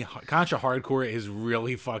for me: Contra Hardcore is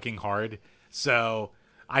really fucking hard. So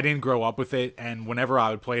I didn't grow up with it, and whenever I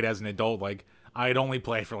would play it as an adult, like I'd only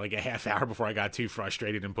play for like a half hour before I got too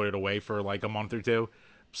frustrated and put it away for like a month or two.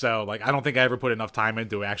 So like I don't think I ever put enough time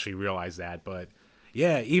into to actually realize that. But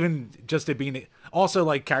yeah, even just it being also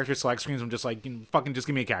like character select screens, I'm just like fucking just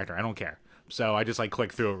give me a character. I don't care. So I just like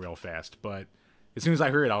click through it real fast. But as soon as I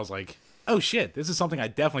heard it, I was like, oh shit, this is something I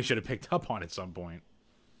definitely should have picked up on at some point.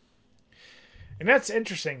 And that's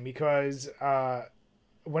interesting because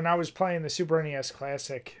when I was playing the Super NES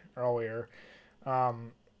Classic earlier,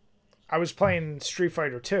 I was playing Street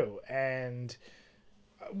Fighter 2, and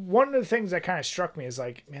one of the things that kind of struck me is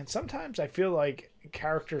like, man, sometimes I feel like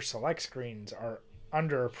character select screens are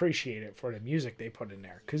underappreciated for the music they put in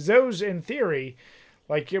there. Because those, in theory,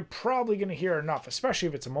 like you're probably going to hear enough, especially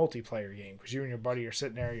if it's a multiplayer game, because you and your buddy are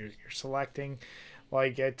sitting there, you're selecting.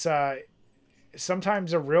 Like it's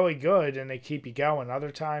sometimes they're really good and they keep you going.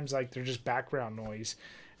 Other times, like they're just background noise.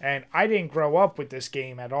 And I didn't grow up with this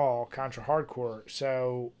game at all, Contra Hardcore,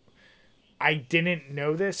 so I didn't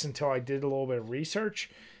know this until I did a little bit of research,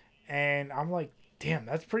 and I'm like, damn,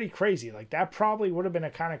 that's pretty crazy. Like that probably would have been a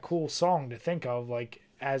kind of cool song to think of, like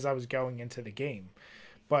as I was going into the game.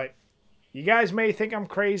 But you guys may think I'm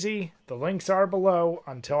crazy. The links are below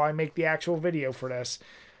until I make the actual video for this.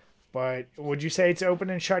 But would you say it's open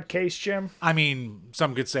and shut case, Jim? I mean,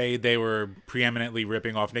 some could say they were preeminently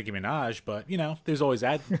ripping off Nicki Minaj, but there's always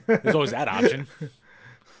that. There's always that option.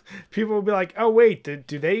 People will be like, oh, wait,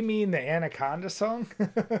 do they mean the Anaconda song?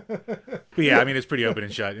 But yeah, I mean, it's pretty open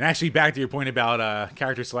and shut. And actually, back to your point about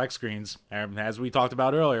character select screens, as we talked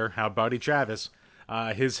about earlier, how Buddy Travis,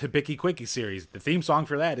 his Hibiki Quickie series, the theme song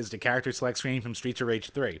for that is the character select screen from Streets of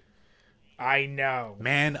Rage 3. I know.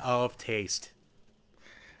 Man of taste.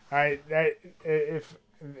 If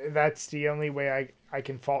that's the only way I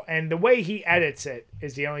can fault, and the way he edits it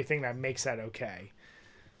is the only thing that makes that okay.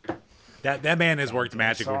 That man has worked Goddamn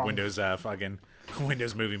magic with song. Windows fucking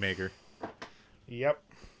Windows Movie Maker. Yep.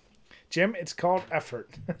 Jim, it's called effort.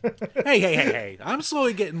 Hey, hey, hey, hey! I'm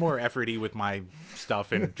slowly getting more efforty with my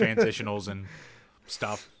stuff and transitionals and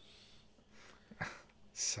stuff.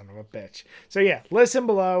 Son of a bitch. So yeah, listen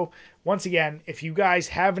below. Once again, if you guys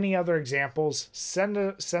have any other examples, send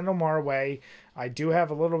them our way. I do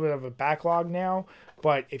have a little bit of a backlog now,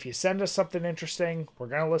 but if you send us something interesting, we're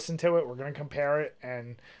gonna listen to it. We're gonna compare it,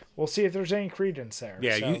 and we'll see if there's any credence there.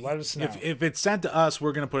 Yeah, So let us if know. if it's sent to us,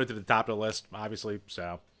 we're gonna put it to the top of the list, obviously.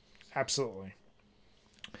 So Absolutely.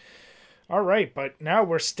 All right, but now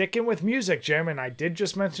we're sticking with music, Jim, and I did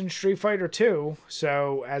just mention Street Fighter 2.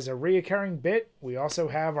 So, as a reoccurring bit, we also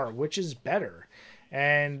have our Which is Better.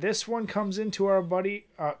 And this one comes into our buddy.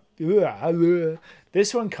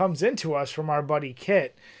 This one comes into us from our buddy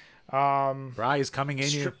Kit. Bry is coming in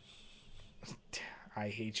you. Stri- I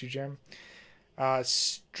hate you, Jim.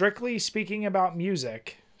 Strictly speaking about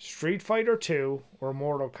music, Street Fighter 2 or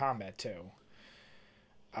Mortal Kombat 2?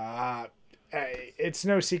 it's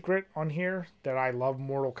no secret on here that I love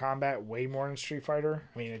Mortal Kombat way more than Street Fighter.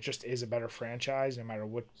 I mean, it just is a better franchise no matter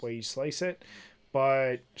what way you slice it.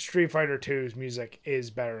 But Street Fighter Two's music is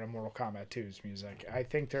better than Mortal Kombat Two's music. I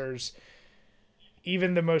think there's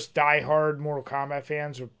even the most diehard Mortal Kombat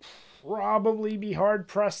fans would probably be hard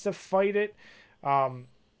pressed to fight it. Um,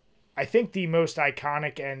 I think the most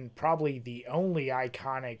iconic and probably the only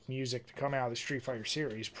iconic music to come out of the Street Fighter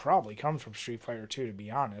series probably comes from Street Fighter 2, to be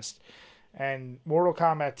honest. And Mortal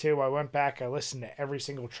Kombat 2, I went back, I listened to every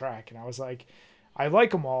single track, and I was like, I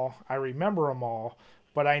like them all, I remember them all,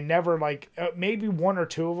 but I never like maybe one or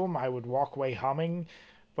two of them I would walk away humming,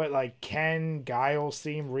 but like Ken, Guile's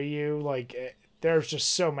theme, Ryu, like there's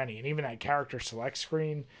just so many, and even that character select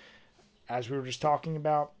screen, as we were just talking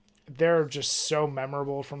about, they're just so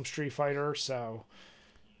memorable from Street Fighter. So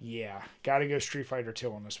yeah, got to go Street Fighter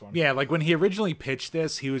 2 on this one. Yeah, like when he originally pitched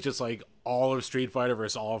this, he was just like all of Street Fighter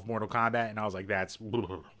versus all of Mortal Kombat, and I was like,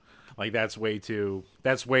 like that's way too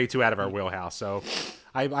out of our wheelhouse. So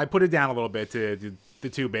I put it down a little bit to the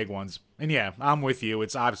two big ones. And yeah, I'm with you.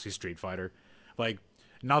 It's obviously Street Fighter. Like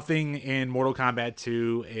nothing in Mortal Kombat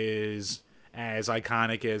 2 is as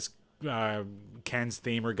iconic as uh, Ken's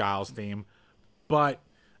theme or Guile's theme, but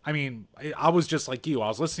I mean, I was just like you. I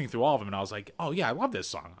was listening through all of them, and I was like, "Oh yeah, I love this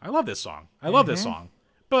song. I love this song. I love this Mm-hmm. song."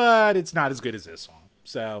 But it's not as good as this song.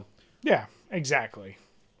 So Yeah, exactly.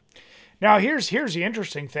 Now here's the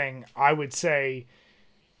interesting thing. I would say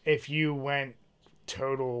if you went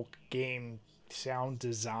total game sound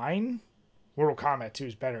design, Mortal Kombat 2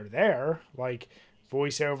 is better there. Like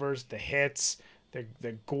voiceovers, the hits, the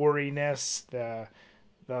goriness, the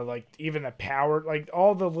like even the power, like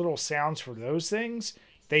all the little sounds for those things,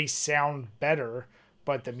 they sound better,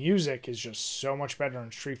 but the music is just so much better in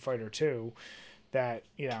Street Fighter 2 that,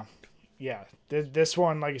 yeah, this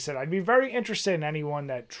one, like I said, I'd be very interested in anyone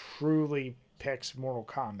that truly picks Mortal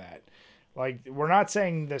Kombat. Like, we're not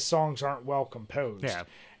saying the songs aren't well composed. yeah,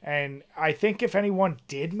 And I think if anyone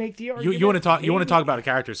did make the you want to argument, talk maybe, about a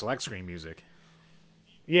character select screen music.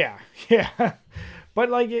 yeah, yeah. But,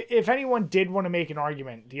 like, if anyone did want to make an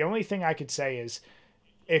argument, the only thing I could say is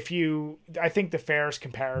I think the fairest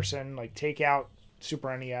comparison, like, take out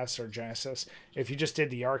Super NES or Genesis, if you just did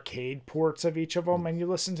the arcade ports of each of them and you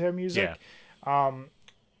listen to Yeah, music,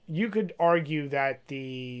 you could argue that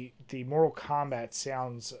the Mortal Kombat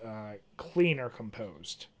sounds cleaner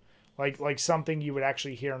composed, like something you would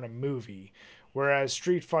actually hear in a movie, whereas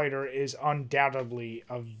Street Fighter is undoubtedly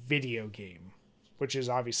a video game, which is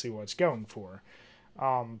obviously what it's going for.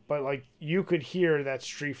 But like you could hear that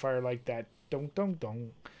Street Fighter like that dong dong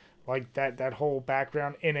dong, like that whole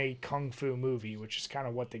background in a kung fu movie, which is kind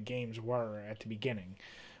of what the games were at the beginning.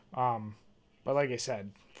 But like I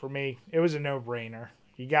said, for me, it was a no brainer.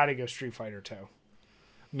 You got to go Street Fighter 2.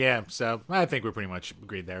 yeah. So I think we're pretty much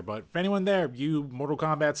agreed there. But for anyone there, you Mortal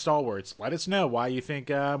Kombat stalwarts, let us know why you think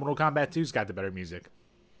Mortal Kombat 2's got the better music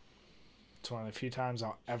It's one of the few times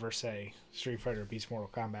I'll ever say Street Fighter beats Mortal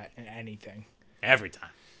Kombat in anything. every time.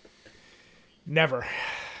 Never.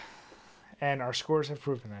 And our scores have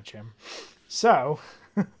proven that, Jim. So,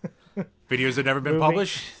 Videos have never been moving.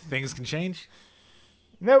 published. Things can change.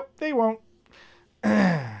 Nope, they won't.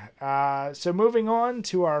 So moving on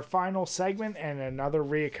to our final segment and another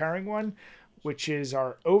reoccurring one, which is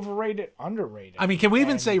our overrated, I underrated. mean, can we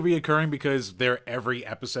even say And reoccurring because they're every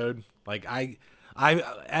episode? Like I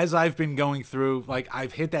as I've been going through, like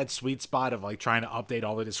I've hit that sweet spot of like trying to update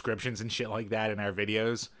all the descriptions and shit like that in our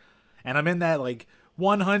videos, and I'm in that like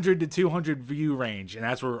 100 to 200 view range, and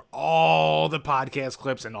that's where all the podcast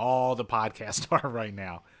clips and all the podcasts are right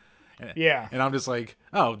now. yeah, And I'm just like,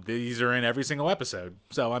 oh, these are in every single episode.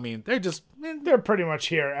 So I mean, they're just they're pretty much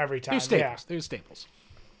here every they're time. Yeah, staples. They're staples.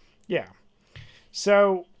 yeah.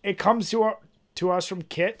 So it comes to us from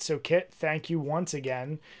Kit. So Kit, thank you once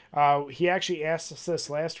again. He actually asked us this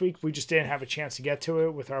last week. We just didn't have a chance to get to it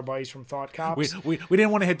with our buddies from Thought We Cops. we didn't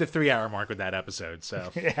want to hit the 3 hour mark with that episode, so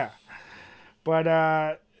Yeah,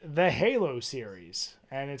 but the Halo series,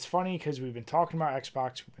 and it's funny because we've been talking about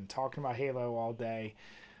Xbox, we've been talking about Halo all day.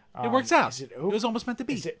 it works out. Is it It was almost meant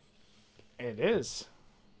to is be. it it is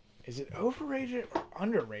is it overrated or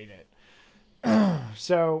underrated?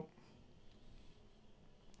 So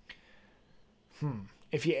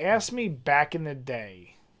if you asked me back in the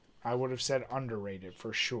day, I would have said underrated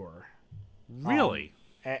for sure. Really?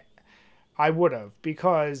 Eh, I would have,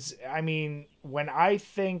 because I mean, when I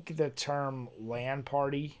think the term LAN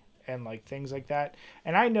party and like things like that,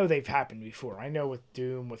 and I know they've happened before. I know with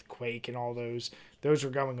Doom, with Quake, and all those were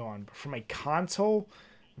going on. But from a console,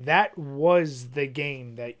 that was the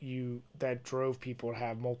game that drove people to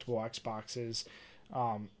have multiple Xboxes.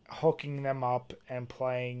 hooking them up and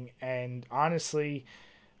playing. And honestly,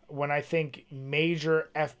 when I think major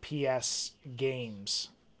FPS games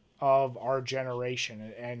of our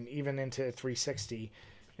generation and even into 360,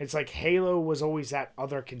 it's like Halo was always that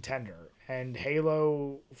other contender. And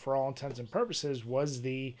Halo, for all intents and purposes, was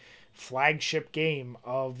the flagship game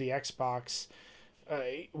of the Xbox.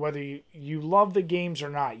 Whether you love the games or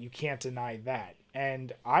not, you can't deny that.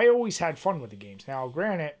 And I always had fun with the games. Now,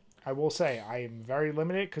 granted, I will say I am very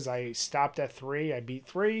limited because I stopped at 3. I beat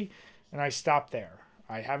 3, and I stopped there.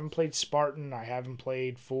 I haven't played Spartan. I haven't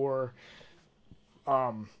played 4.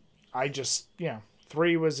 I just,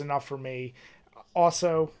 3 was enough for me.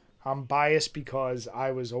 Also, I'm biased because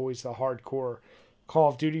I was always the hardcore Call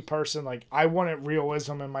of Duty person. Like, I wanted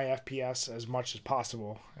realism in my FPS as much as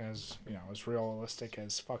possible, as realistic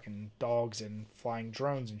as fucking dogs and flying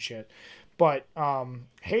drones and shit. But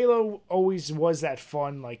Halo always was that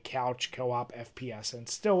fun, like, couch co-op FPS, and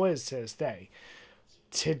still is to this day.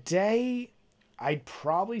 Today, I'd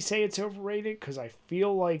probably say it's overrated because I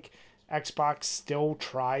feel like Xbox still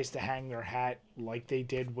tries to hang their hat like they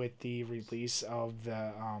did with the release of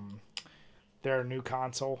their new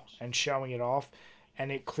console and showing it off,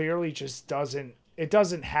 and it clearly just doesn't. It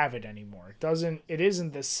doesn't have it anymore. It doesn't. It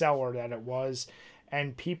isn't the seller that it was,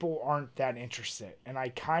 and people aren't that interested. And I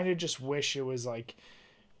kind of just wish it was like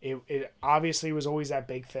it obviously was always that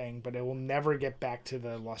big thing, but it will never get back to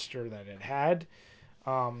the luster that it had.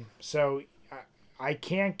 So I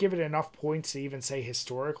can't give it enough points to even say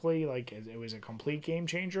historically like it was a complete game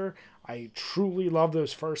changer. I truly love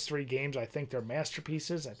those first 3 games. I think they're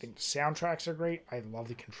masterpieces. I think the soundtracks are great. I love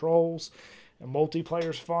the controls. The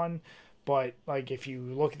multiplayer's fun. But like if you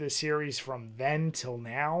look at the series from then till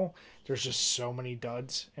now, there's just so many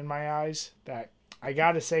duds in my eyes that I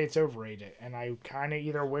gotta say it's overrated. And I kind of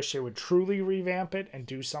either wish they would truly revamp it and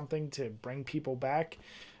do something to bring people back,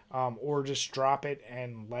 or just drop it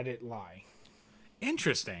and let it lie.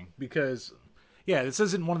 Interesting, because yeah, this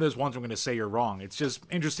isn't one of those ones I'm going to say you're wrong. It's just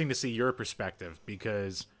interesting to see your perspective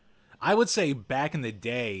because I would say back in the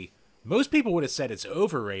day, most people would have said it's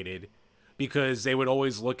overrated because they would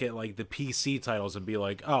always look at like the PC titles and be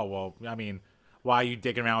like, "Oh, well, I mean, why are you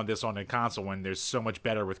digging around with this on a console when there's so much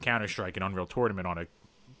better with Counter-Strike and Unreal Tournament on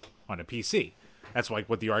a PC?" That's like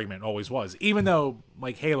what the argument always was. Even though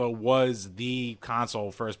like Halo was the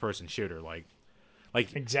console first-person shooter, like you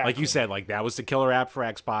Exactly. said, like that was the killer app for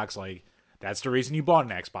Xbox. Like that's the reason you bought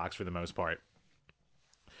an Xbox for the most part.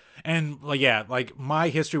 And like yeah, like my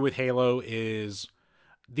history with Halo is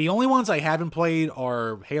the only ones I haven't played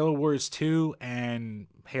are Halo Wars 2 and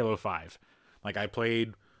Halo 5. Like I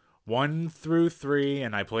played 1 through 3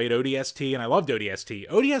 and I played ODST and I loved ODST.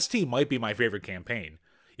 ODST might be my favorite campaign.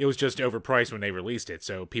 It was just overpriced when they released it,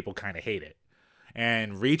 so people kind of hate it.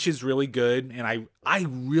 And Reach is really good, and I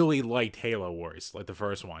really liked Halo Wars, like the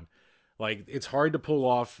first one. Like it's hard to pull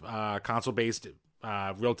off console based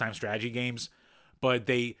real time strategy games, but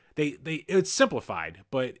they it's simplified,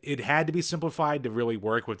 but it had to be simplified to really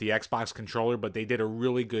work with the Xbox controller. But they did a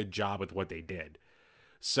really good job with what they did.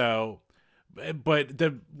 So, but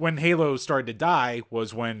the when Halo started to die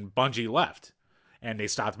was when Bungie left, and they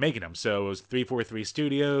stopped making them. So it was 343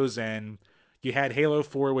 Studios, and you had Halo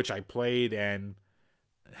 4, which I played, and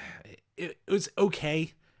it was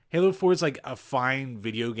okay. Halo 4 is like a fine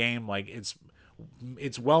video game. Like it's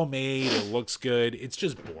well made. It looks good. It's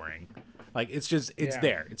just boring. Like it's Yeah.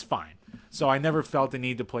 there. It's fine. So I never felt the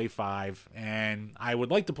need to play 5, and I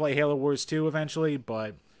would like to play Halo Wars 2 eventually,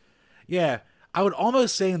 but yeah, I would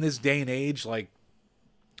almost say in this day and age, like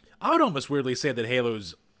I would almost weirdly say that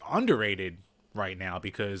Halo's underrated right now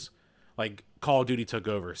because like Call of Duty took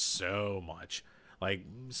over so much. Like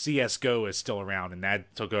CS:GO is still around and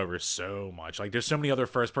that took over so much. Like there's so many other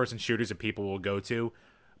first person shooters that people will go to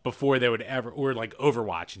before they would ever or like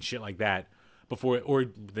Overwatch and shit like that before or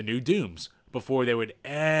the new Dooms before they would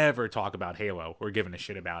ever talk about Halo or giving a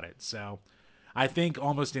shit about it. So I think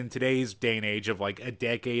almost in today's day and age of like a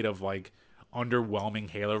decade of like underwhelming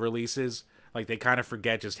Halo releases, like they kind of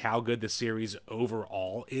forget just how good the series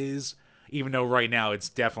overall is, even though right now it's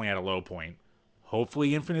definitely at a low point.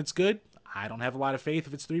 Hopefully Infinite's good. I don't have a lot of faith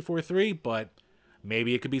if it's 343, but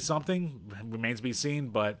maybe it could be something. Remains to be seen,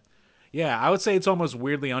 but yeah, I would say it's almost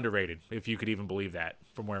weirdly underrated if you could even believe that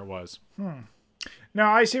from where it was. No,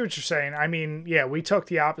 I see what you're saying. I mean, yeah, we took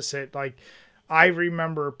the opposite. Like, I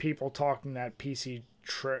remember people talking that PC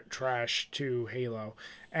trash to Halo,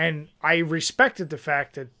 and I respected the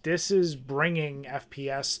fact that this is bringing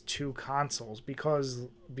FPS to consoles because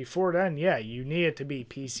before then, yeah, you needed to be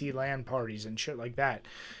PC LAN parties and shit like that,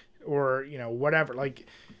 or whatever. Like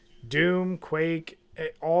Doom, Quake.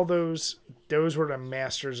 all those were the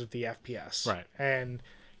masters of the FPS, Right. and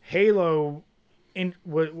Halo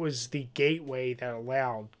was the gateway that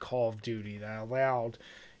allowed Call of Duty, that allowed,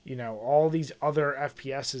 all these other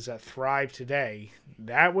FPSs that thrive today.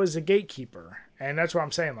 That was a gatekeeper, and that's what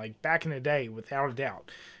I'm saying. Like back in the day, without a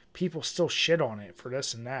doubt, people still shit on it for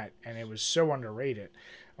this and that, and it was so underrated.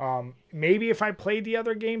 Maybe if I played the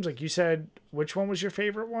other games, like you said, which one was your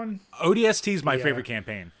favorite one? ODST is my The favorite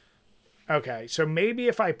campaign. Okay, so maybe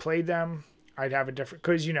if I played them, I'd have a different,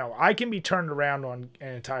 because I can be turned around on an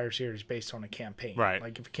entire series based on a campaign. Right.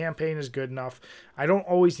 Like if a campaign is good enough, I don't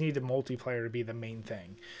always need the multiplayer to be the main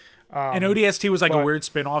thing. And ODST was like a But weird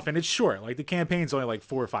spin off, and it's short. Like the campaign's only like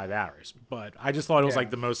 4 or 5 hours. But I just thought it was like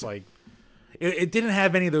yeah, the most like it didn't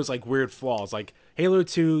have any of those like weird flaws. Like Halo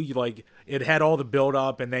 2, you like it had all the build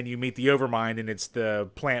up, and then you meet the Overmind, and it's the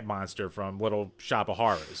plant monster from Little Shop of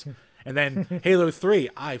Horrors. And then Halo 3,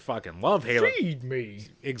 I fucking love Halo. feed me.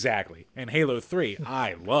 Exactly. And Halo 3,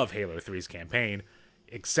 I love Halo 3's campaign,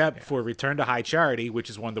 except for Return to High Charity, which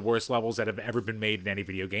is one of the worst levels that have ever been made in any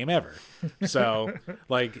video game ever. So,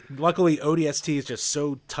 like, luckily ODST is just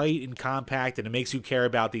so tight and compact, and it makes you care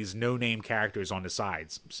about these no-name characters on the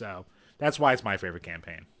sides. So, that's why it's my favorite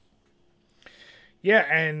campaign. Yeah,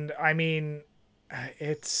 and I mean,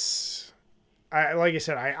 it's like I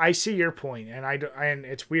said, I see your point, and and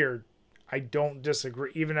it's weird. I don't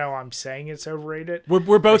disagree, even though I'm saying it's overrated.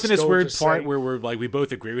 We're I both in this still weird just part say where we're like we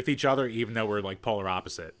both agree with each other, even though we're like polar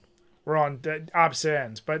opposite. we're on the opposite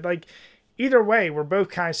ends. But like either way, we're both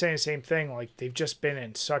kind of saying the same thing. Like they've just been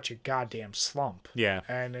in such a goddamn slump, Yeah.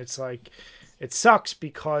 and it's like it sucks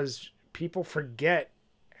because people forget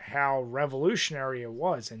how revolutionary it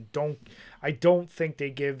was, and I don't think they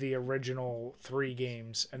give the original three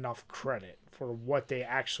games enough credit for what they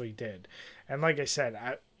actually did. And like I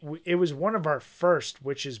said, it was one of our first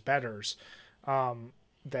which is betters,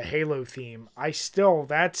 the Halo theme.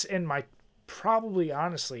 That's in my probably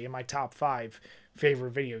honestly in my top five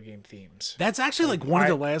favorite video game themes. That's actually Like like one of I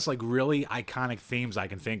the last like really iconic themes I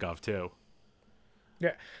can think of too.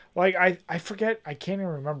 Yeah, like I forget, I can't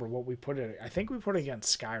even remember what we put it. I think we put it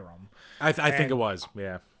against Skyrim, I think it and was.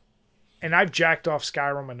 Yeah. I've jacked off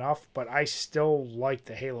Skyrim enough, but I still like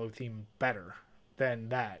the Halo theme better than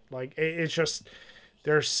that. Like it's just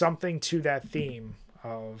there's something to that theme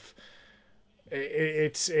of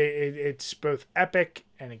it's both epic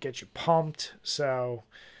and it gets you pumped. So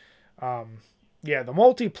yeah, the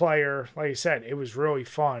multiplayer, like I said, it was really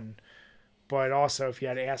fun. But also, if you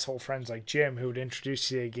had asshole friends like Jim who would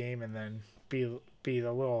introduce you to the game and then be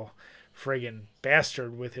the little friggin'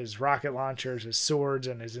 bastard with his rocket launchers, his swords,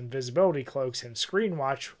 and his invisibility cloaks and screen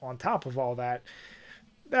watch on top of all that,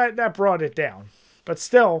 that brought it down. But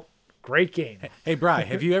still, great game. Hey, Bri,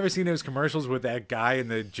 have you ever seen those commercials with that guy in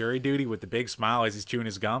the jury duty with the big smile as he's chewing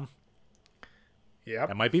his gum? Yep.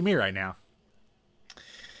 That might be me right now.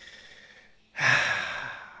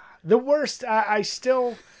 The worst, I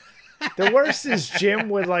still, the worst is Jim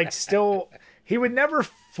would like still, he would never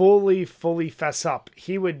fully fess up.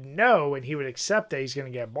 He would know and he would accept that he's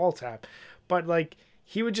going to get ball tap, but like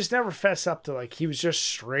he would just never fess up to like he was just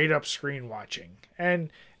straight up screen watching.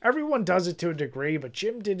 And everyone does it to a degree, but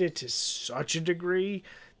Jim did it to such a degree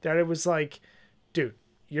that it was like, dude,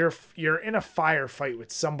 you're in a firefight with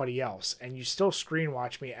somebody else and you still screen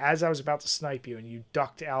watch me as I was about to snipe you and you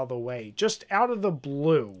ducked out of the way just out of the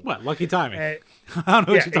blue. What? Lucky timing. And I don't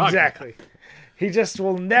know what yeah, you're talking about. exactly. He just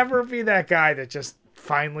will never be that guy that just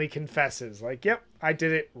finally confesses, like, "Yep, I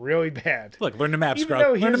did it really bad." Look, learn the map, Even scrub.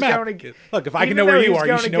 though he Learn the was map. going to, Look, if I can even know where though he you was are,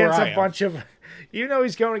 you going should know where against a I am. bunch of, even though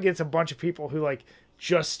he's going against a bunch of people who like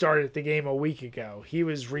just started the game a week ago, he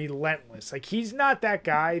was relentless. Like he's not that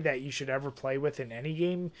guy that you should ever play with in any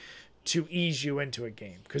game to ease you into a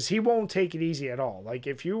game because he won't take it easy at all. Like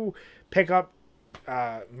if you pick up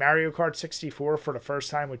Mario Kart 64 for the first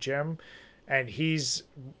time with Jim, and he's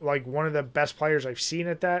like one of the best players I've seen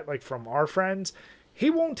at that, like from our friends, he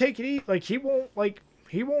won't take it like he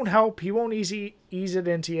won't help, he won't ease it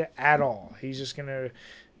into you at all. He's just gonna,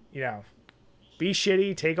 you know, be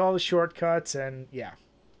shitty, take all the shortcuts, and yeah.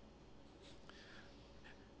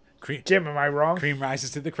 Cream, Jim, am I wrong? cream rises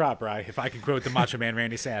to the crop, Bri. If I can quote the Macho Man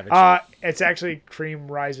Randy Savage. It's actually cream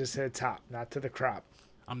rises to the top, not to the crop.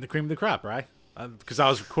 I'm the cream of the crop, right? Because I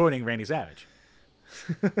was quoting Randy Savage.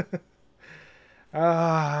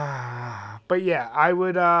 But yeah, I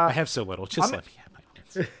would I have so little. Just I'm let me have my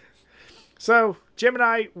minutes. So Jim and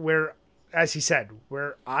I, we're, as he said,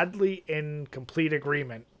 we're oddly in complete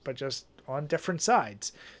agreement, but just on different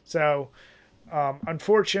sides. So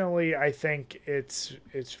unfortunately, I think it's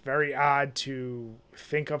very odd to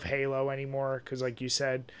think of Halo anymore because, like you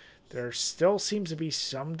said, There still seems to be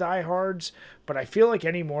some diehards, but I feel like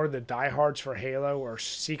anymore the diehards for Halo are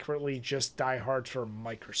secretly just diehards for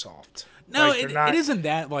Microsoft. No, Like they're it not. isn't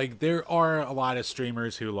that. Like, there are a lot of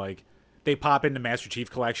streamers who, like, they pop into Master Chief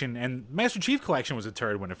Collection, and Master Chief Collection was a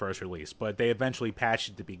turd when it first released, but they eventually patched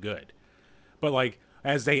it to be good. But, like,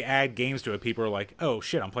 as they add games to it, people are like, oh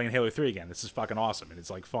shit, I'm playing Halo 3 again. This is fucking awesome, and it's,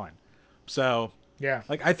 like, fun. So, Yeah.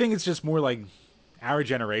 like, I think it's just more like our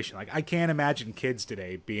generation. Like, I can't imagine kids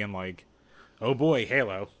today being like, oh boy,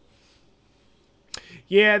 Halo.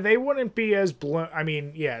 Yeah, they wouldn't be as blown. I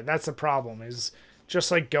mean, yeah, that's the problem. Is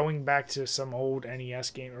just like going back to some old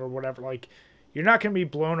NES game or whatever. Like, you're not going to be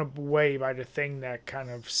blown away by the thing that kind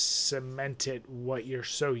of cemented what you're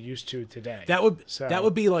so used to today. That So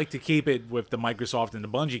would be like, to keep it with the Microsoft and the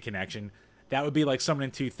Bungie connection. That would be like someone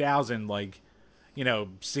in 2000, like,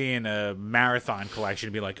 seeing a Marathon collection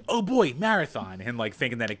and be like, oh boy, Marathon, and like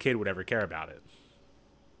thinking that a kid would ever care about it.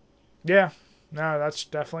 yeah, no, that's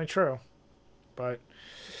definitely true. But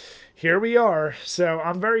here we are. So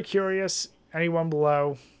I'm very curious. Anyone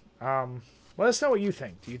below, let us know what you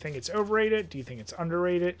think. Do you think it's overrated? Do you think it's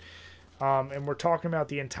underrated? And we're talking about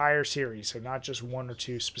the entire series, so not just one or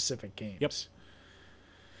two specific Yep. games.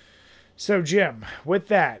 So, Jim, with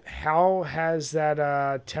that, how has that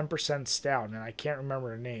 10% stout, and I can't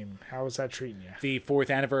remember the name, how is that treating you? The fourth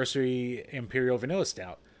anniversary Imperial Vanilla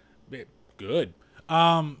Stout. Good.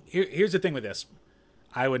 Here's the thing with this.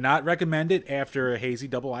 I would not recommend it after a hazy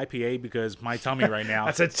double IPA because my tummy right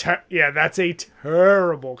now. That's a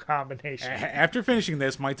terrible combination. After finishing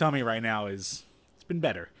this, my tummy right now it's been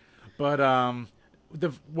better. But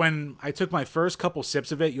when I took my first couple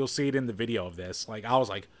sips of it, you'll see it in the video of this. Like, I was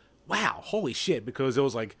like, wow, holy shit, because it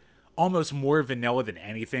was like almost more vanilla than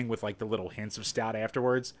anything, with like the little hints of stout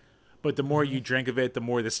afterwards. But the more you drink of it, the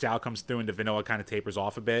more the stout comes through and the vanilla kind of tapers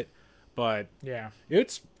off a bit. But Yeah.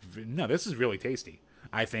 this is really tasty.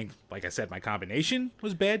 I think, like I said, my combination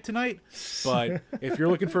was bad tonight. But if you're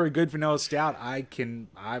looking for a good vanilla stout, I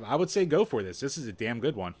would say go for this. This is a damn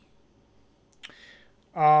good one.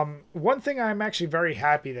 One thing I'm actually very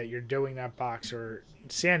happy that you're doing that box, or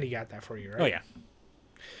Sandy got that for you, Oh right? yeah.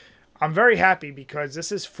 I'm very happy because this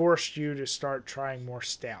has forced you to start trying more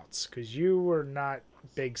stouts because you were not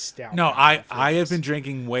big stout No, guy I before have been this.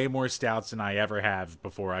 drinking way more stouts than I ever have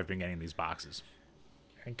before I've been getting these boxes.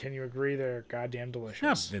 And can you agree they're goddamn Yeah,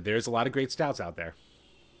 delicious? there's a lot of great stouts out there.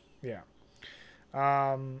 Yeah.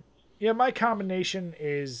 Yeah, my combination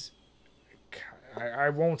is I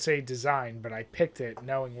won't say design, but I picked it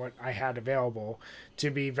knowing what I had available to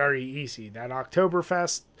be very easy. That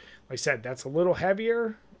Oktoberfest, like I said, that's a little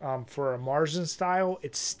heavier for a Marzen style.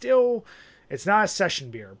 It's not a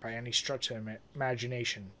session beer by any stretch of the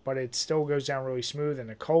imagination, but it still goes down really smooth. And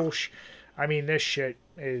the Kolsch, I mean, this shit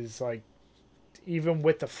is like, even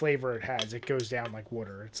with the flavor it has, it goes down like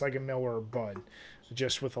water. It's like a Miller Bud,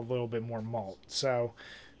 just with a little bit more malt. So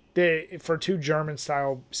for two German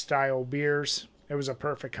style beers, it was a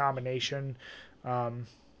perfect combination.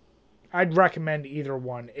 I'd recommend either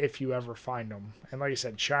one if you ever find them. And like I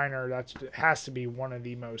said, Shiner, that has to be one of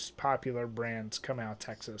the most popular brands coming out of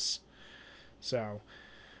Texas. So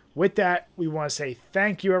with that, we want to say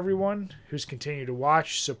thank you everyone who's continued to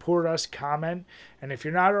watch, support us, comment, and if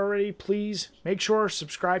you're not already, please make sure to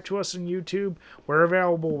subscribe to us on YouTube. We're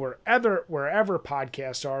available wherever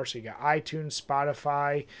podcasts are. So you got iTunes,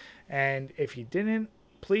 Spotify, and if you didn't,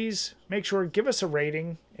 please make sure to give us a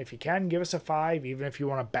rating. If you can, give us a 5, even if you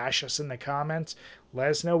want to bash us in the comments. Let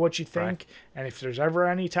us know what you Right. think, and if there's ever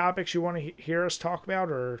any topics you want to hear us talk about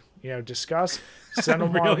or discuss, send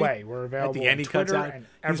them our Really? way. We're At available the on end, he cuts Twitter out. and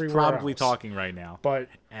He's everywhere probably else. talking right now, But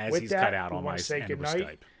as with he's cut that, out we on want my to say end of goodnight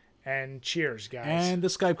Skype. and cheers, guys. And the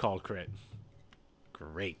Skype call crit.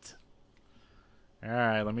 Great. All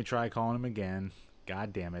right, let me try calling him again.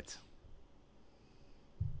 God damn it.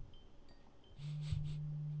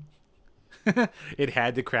 It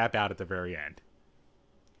had to crap out at the very end.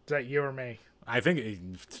 Is that you or me? I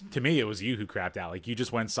think to me it was you who crapped out. Like, you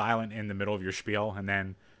just went silent in the middle of your spiel, and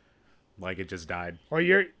then like it just died. Well,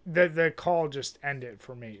 the call just ended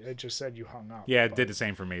for me. It just said you hung up. Yeah, it did But the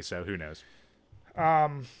same for me. So who knows?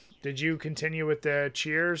 did you continue with the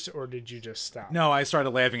cheers or did you just stop? No, I started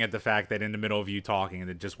laughing at the fact that in the middle of you talking, and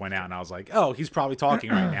it just went out, and I was like, "Oh, he's probably talking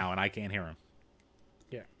right now, and I can't hear him."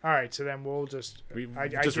 Yeah. All right. So then we'll just We I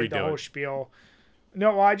just did the redo whole it. spiel.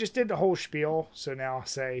 No, well, I just did the whole spiel. So now I'll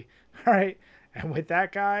say, all right. And with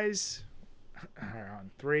that, guys,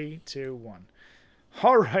 on 3, 2, 1.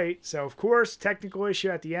 All right. So, of course, technical issue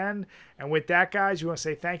at the end. And with that, guys, we want to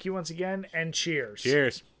say thank you once again and cheers.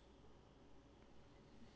 Cheers.